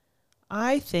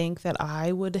 I think that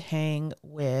I would hang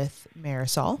with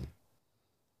Marisol.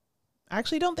 I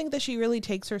actually don't think that she really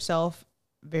takes herself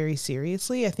very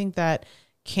seriously. I think that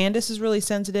Candace is really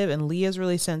sensitive, and Leah's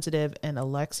really sensitive, and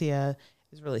Alexia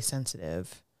is really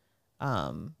sensitive.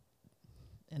 And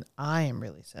I am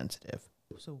really sensitive.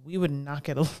 So we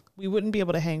wouldn't be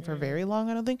able to hang for very long,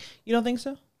 I don't think. You don't think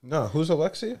so? No, who's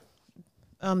Alexia?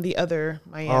 The other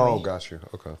Miami. Oh, got you.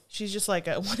 Okay. She's just like,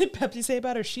 what did Pepsi say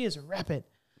about her? She is rapid.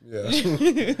 Yeah.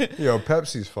 Yo,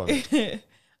 Pepsi's funny.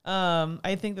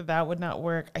 I think that would not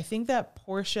work. I think that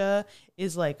Portia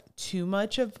is like too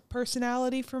much of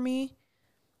personality for me.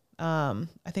 I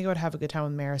think I would have a good time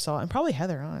with Marisol and probably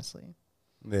Heather, honestly.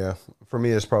 Yeah. For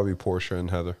me, it's probably Portia and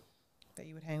Heather. That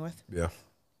you would hang with? Yeah.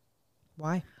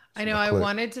 Why? I know I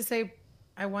wanted to say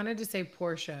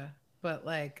Portia, but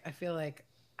like, I feel like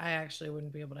I actually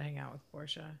wouldn't be able to hang out with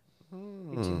Portia.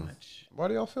 Be too much. Why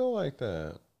do y'all feel like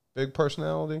that? Big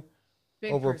personality?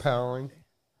 Overpowering?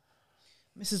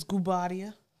 Mrs.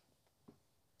 Gubadia.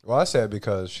 Well, I said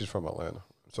because she's from Atlanta,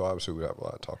 so obviously we have a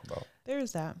lot to talk about.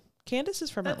 There's that. Candace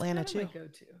is from Atlanta too. That's my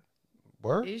go-to.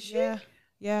 Where? Is she?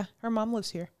 Yeah. Her mom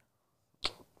lives here.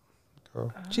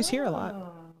 Girl. She's here a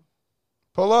lot.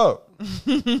 Pull up.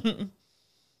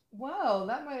 Well,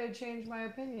 that might have changed my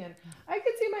opinion. I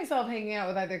could see myself hanging out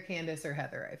with either Candace or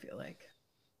Heather, I feel like.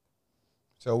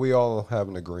 So we all have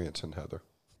an agreement in Heather.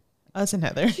 Us and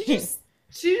Heather. She just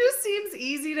seems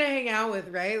easy to hang out with,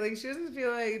 right? Like it doesn't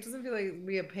feel like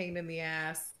be a pain in the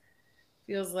ass.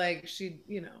 Feels like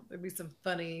there'd be some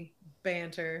funny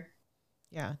banter.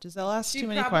 Yeah, Giselle asks too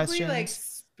many She'd probably questions. like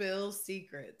spill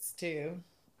secrets too.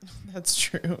 That's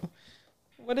true.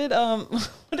 What did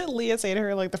Leah say to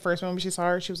her like the first moment she saw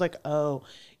her? She was like, "Oh,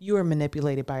 you were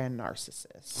manipulated by a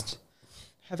narcissist."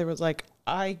 Heather was like,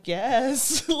 "I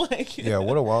guess." Like, yeah,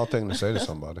 what a wild thing to say to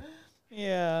somebody.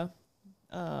 Yeah.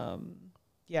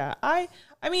 Yeah. I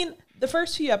mean, the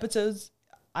first few episodes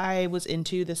I was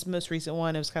into. This most recent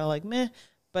one, it was kind of like meh,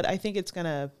 but I think it's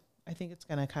gonna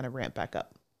kind of ramp back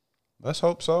up. Let's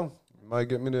hope so. Might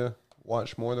get me to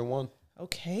watch more than one.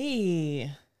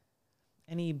 Okay.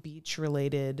 Any beach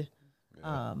related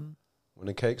when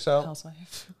the cake's out,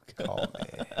 housewife? call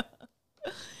me.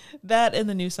 That in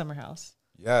the new summer house.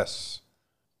 Yes.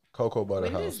 Cocoa Butter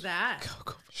When House. is that?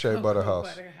 Shea Butter House.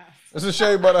 Butter House. It's a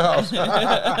Shea Butter House.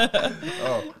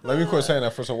 Oh, let me quit saying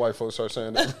that for some white folks start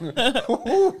saying that.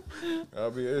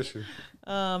 That'll be an issue.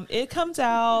 It comes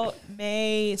out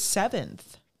May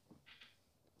 7th.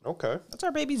 Okay. That's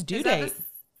our baby's due Is that date.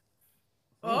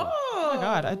 Oh my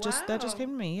God, that just came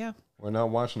to me. Yeah. We're not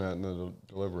watching that in the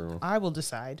delivery room. I will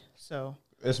decide. So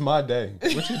It's my day.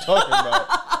 What you talking about?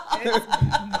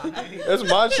 It's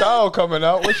my child coming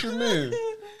out. What you mean?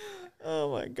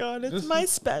 oh my God, it's my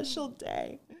special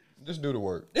day. Just do the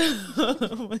work.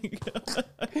 Oh my God.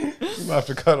 You might have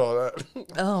to cut all that.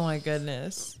 Oh my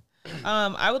goodness.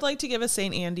 I would like to give a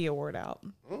St. Andy award out.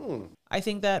 I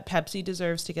think that Pepsi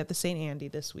deserves to get the St. Andy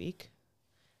this week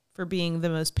for being the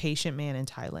most patient man in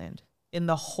Thailand, in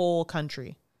the whole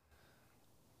country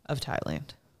of Thailand.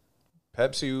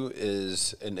 Pepsi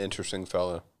is an interesting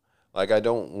fella. Like, I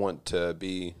don't want to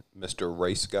be Mr.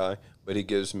 Race guy, but he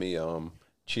gives me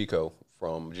Chico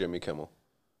from Jimmy Kimmel.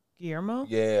 Guillermo?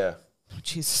 Yeah. Oh,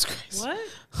 Jesus Christ. What?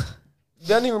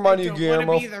 Doesn't he remind you of I don't Guillermo?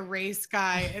 want to be the race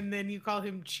guy, and then you call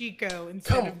him Chico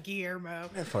instead of Guillermo.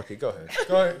 Man, fuck it. Go ahead.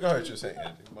 Go ahead. Just say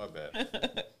Andy. My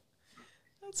bad.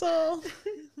 That's all.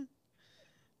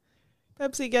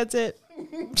 Pepsi gets it.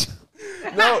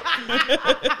 No,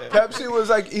 Pepsi was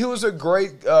like, he was a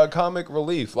great comic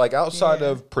relief. Like, outside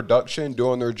of production,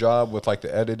 doing their job with like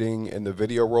the editing and the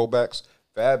video rollbacks,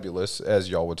 fabulous, as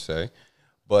y'all would say.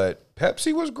 But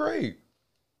Pepsi was great.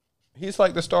 He's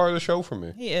like the star of the show for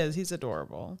me. He is. He's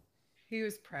adorable. He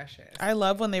was precious. I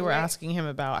love when they were asking him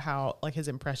about how, like, his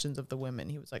impressions of the women.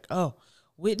 He was like, "Oh,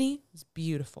 Whitney is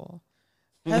beautiful.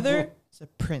 Heather is a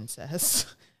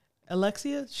princess.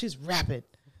 Alexia, she's rapid."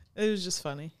 It was just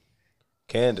funny.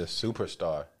 Candace,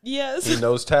 superstar. Yes. He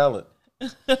knows talent.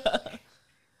 He's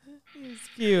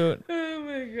cute. Oh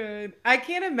my God. I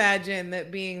can't imagine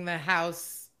that being the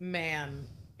house man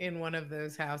in one of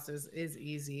those houses is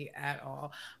easy at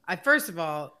all. First of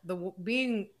all,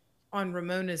 being on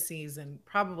Ramona's season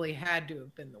probably had to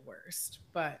have been the worst,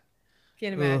 but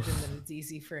can't imagine that it's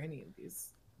easy for any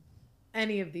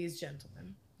of these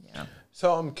gentlemen. Yeah.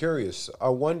 So I'm curious. I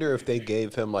wonder if they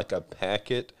gave him like a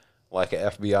packet, like an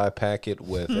FBI packet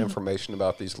with information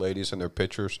about these ladies and their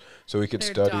pictures, so he could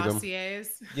Their study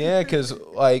dossiers. them. Yeah, because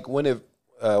like when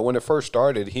it first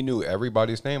started, he knew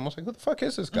everybody's name. I was like, "Who the fuck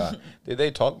is this guy?" Did they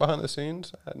talk behind the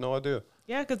scenes? I had no idea.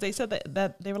 Yeah, because they said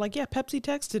that they were like, "Yeah, Pepsi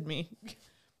texted me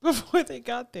before they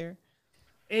got there."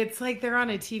 It's like they're on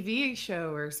a TV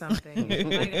show or something. They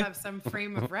might have some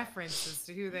frame of reference as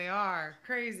to who they are.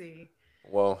 Crazy.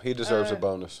 Well, he deserves a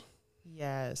bonus.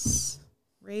 Yes.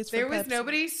 Raised There for was Pepsi.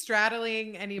 nobody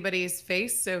straddling anybody's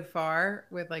face so far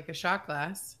with like a shot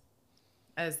glass,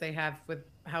 as they have with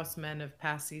housemen of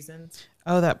past seasons.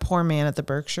 Oh, that poor man at the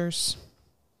Berkshires.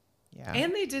 Yeah.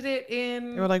 And they did it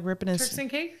in They were like ripping Turks his. and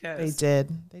Caicos. They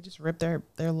did. They just ripped their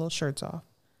little shirts off.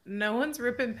 No one's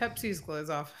ripping Pepsi's clothes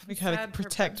off. We gotta Sad for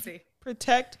protect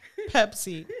Pepsi.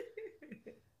 Pepsi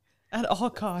at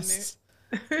all costs.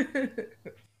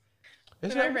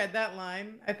 When I read that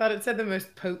line, I thought it said the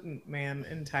most potent man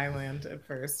in Thailand at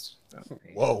first.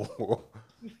 Whoa.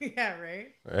 Yeah, right?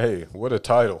 Hey, what a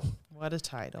title. What a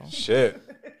title. Shit.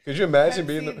 Could you imagine Pepsi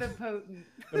being the potent.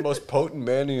 the most potent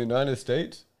man in the United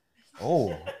States?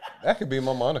 Oh, that could be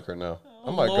my moniker now.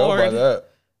 I might go Lord. by that.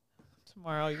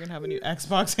 Tomorrow you're gonna have a new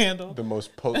Xbox handle. The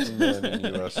most potent man in the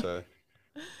USA.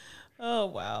 Oh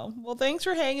wow. Well, thanks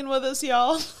for hanging with us,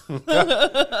 y'all.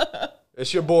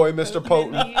 It's your boy, Mr.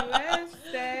 Potent.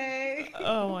 USA.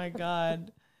 Oh my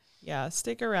God. Yeah,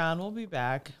 stick around. We'll be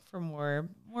back for more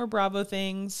Bravo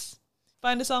things.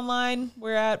 find us online.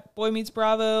 We're at Boy Meets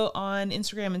Bravo on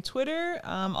Instagram and Twitter.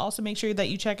 Also, make sure that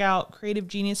you check out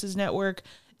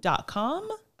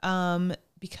creativegeniusesnetwork.com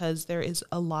because there is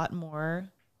a lot more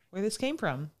where this came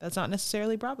from. That's not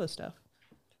necessarily Bravo stuff.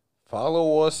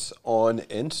 Follow us on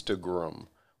Instagram.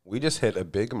 We just hit a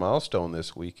big milestone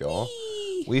this week, y'all.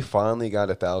 We finally got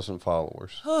 1,000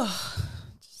 followers.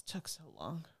 Just took so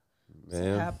long.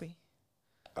 Man, so happy.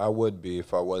 I would be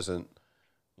if I wasn't,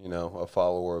 a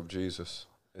follower of Jesus.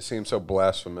 It seems so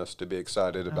blasphemous to be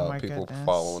excited about people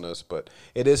following us, but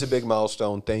it is a big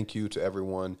milestone. Thank you to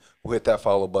everyone who hit that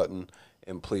follow button,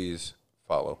 and please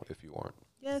follow if you aren't.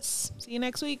 Yes. See you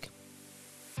next week.